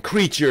alien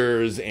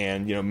creatures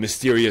and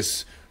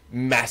mysterious,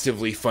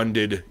 massively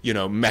funded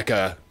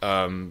mecha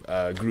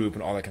group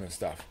and all that kind of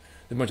stuff.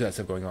 There's a bunch of that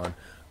stuff going on.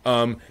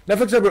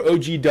 Netflix over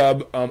OG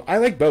dub. I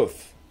like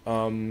both.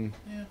 I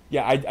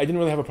didn't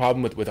really have a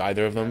problem with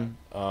either of them.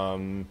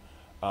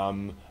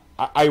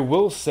 I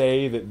will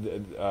say that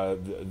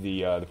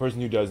the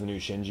person who does the new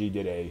Shinji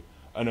did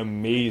an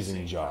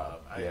amazing job.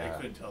 I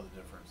couldn't tell the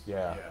difference.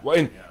 Yeah.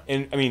 Well,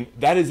 and I mean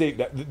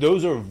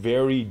those are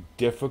very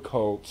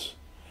difficult.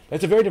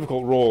 That's a very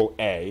difficult role,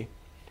 A,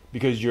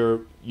 because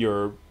you're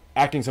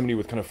acting somebody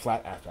with kind of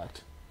flat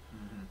affect,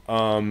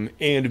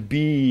 and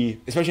B,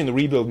 especially in the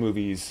rebuild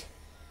movies,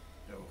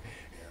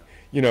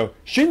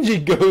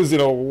 Shinji goes in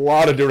a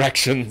lot of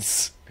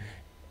directions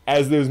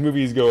as those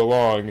movies go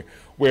along,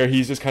 where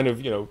he's just kind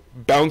of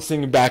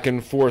bouncing back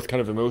and forth kind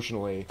of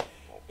emotionally.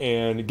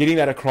 And getting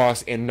that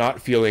across and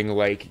not feeling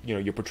like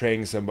you're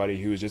portraying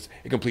somebody who's just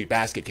a complete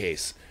basket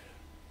case.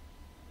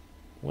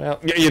 Well,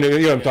 you know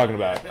what I'm talking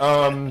about.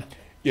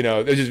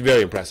 It's just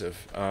very impressive.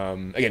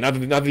 Again,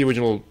 not the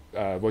original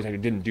voice actor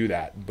didn't do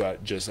that,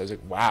 but just I was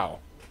like, wow,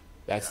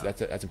 that's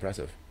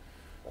impressive.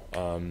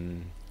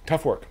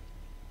 Tough work.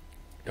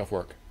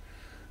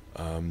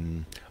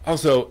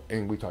 Also,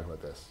 and we talked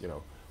about this.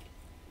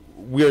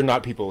 We're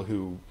not people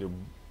who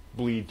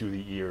bleed through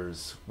the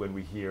ears when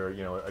we hear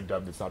a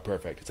dub that's not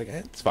perfect. It's like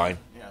it's fine.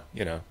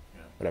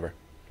 Whatever.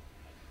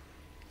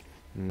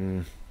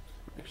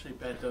 Actually,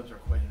 bad dubs are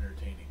quite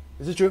entertaining.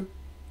 Is it true?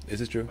 Quite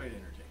entertaining.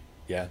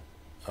 Yeah.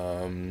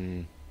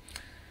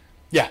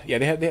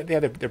 They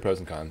have their pros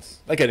and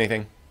cons, like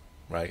anything,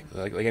 right?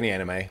 Like any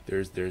anime,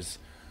 there's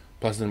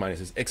pluses and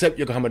minuses. Except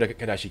Yokohama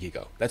Kadashi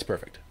Kiko, that's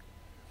perfect.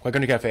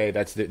 Country Cafe,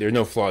 there's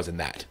no flaws in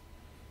that,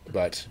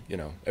 but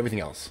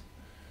everything else.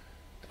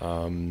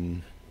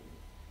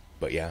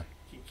 But yeah.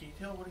 Can you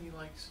tell what he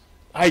likes?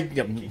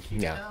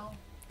 Tell?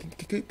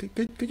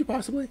 Could you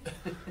possibly?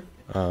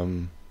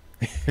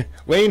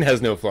 Lane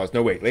has no flaws.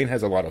 No, wait. Lane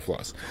has a lot of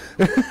flaws.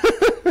 Good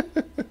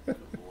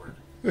Lord.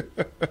 No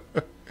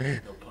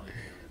pun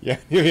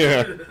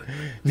intended.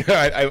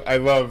 Yeah. I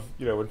love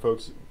when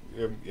folks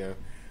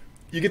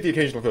you get the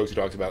occasional folks who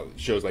talks about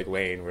shows like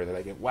Lane where they're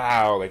like,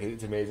 wow, like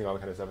it's amazing all the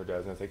kind of stuff it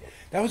does, and it's like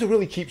that was a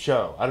really cheap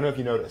show. I don't know if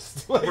you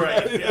noticed.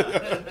 Right.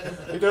 Yeah.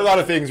 There are a lot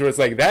of things where it's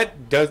like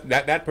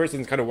that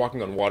person's kind of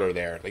walking on water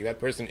there. Like that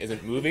person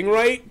isn't moving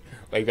right.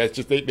 Like that's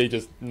just they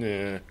just.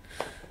 Nah.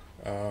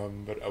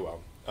 But oh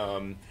well.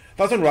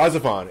 Thoughts on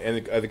Razafon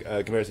and the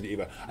comparison to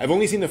Eva? I've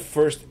only seen the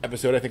first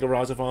episode, I think, of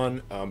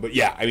Razafon. But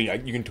yeah, I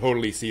mean, you can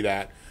totally see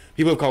that.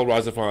 People have called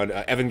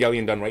Razafon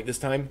Evangelion done right this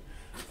time.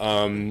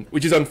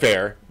 Which is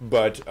unfair,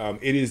 but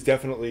it is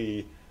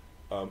definitely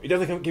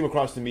came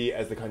across to me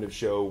as the kind of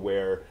show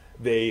where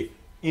they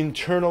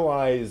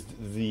internalized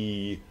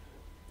the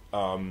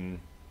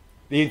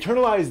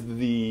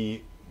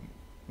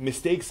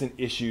mistakes and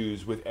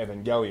issues with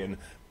Evangelion,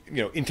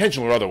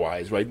 intentional or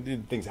otherwise, right?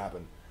 Things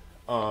happen,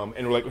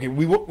 and we're like, okay,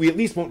 we at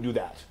least won't do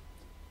that,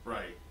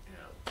 right?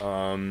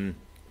 Yeah.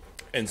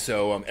 And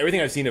so everything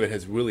I've seen of it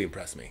has really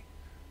impressed me,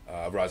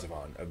 of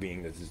Razafon, of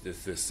being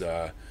this.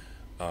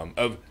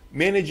 Of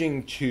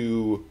managing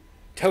to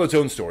tell its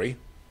own story,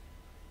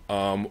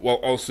 while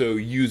also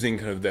using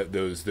kind of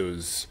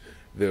those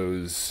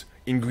those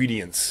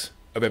ingredients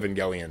of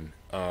Evangelion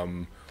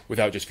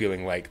without just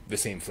feeling like the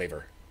same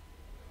flavor.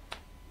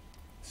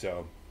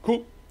 So,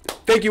 cool.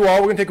 Thank you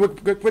all. We're going to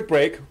take a quick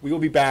break. We will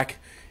be back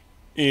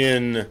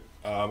in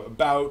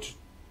about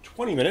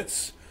 20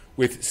 minutes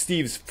with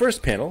Steve's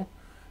first panel,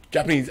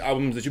 Japanese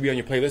albums that should be on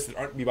your playlist that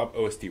aren't Bebop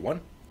OST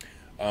 1.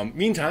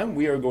 Meantime,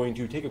 we are going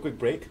to take a quick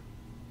break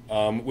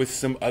with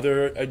some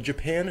other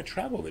Japan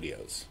travel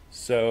videos.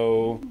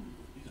 So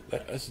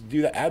let us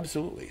do that.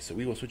 Absolutely. So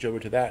we will switch over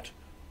to that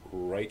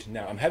right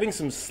now. I'm having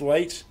some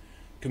slight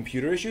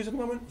computer issues at the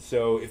moment,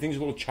 so if things are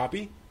a little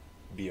choppy,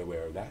 be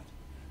aware of that.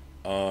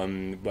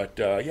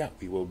 Yeah,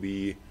 we will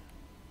be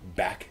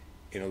back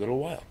in a little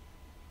while.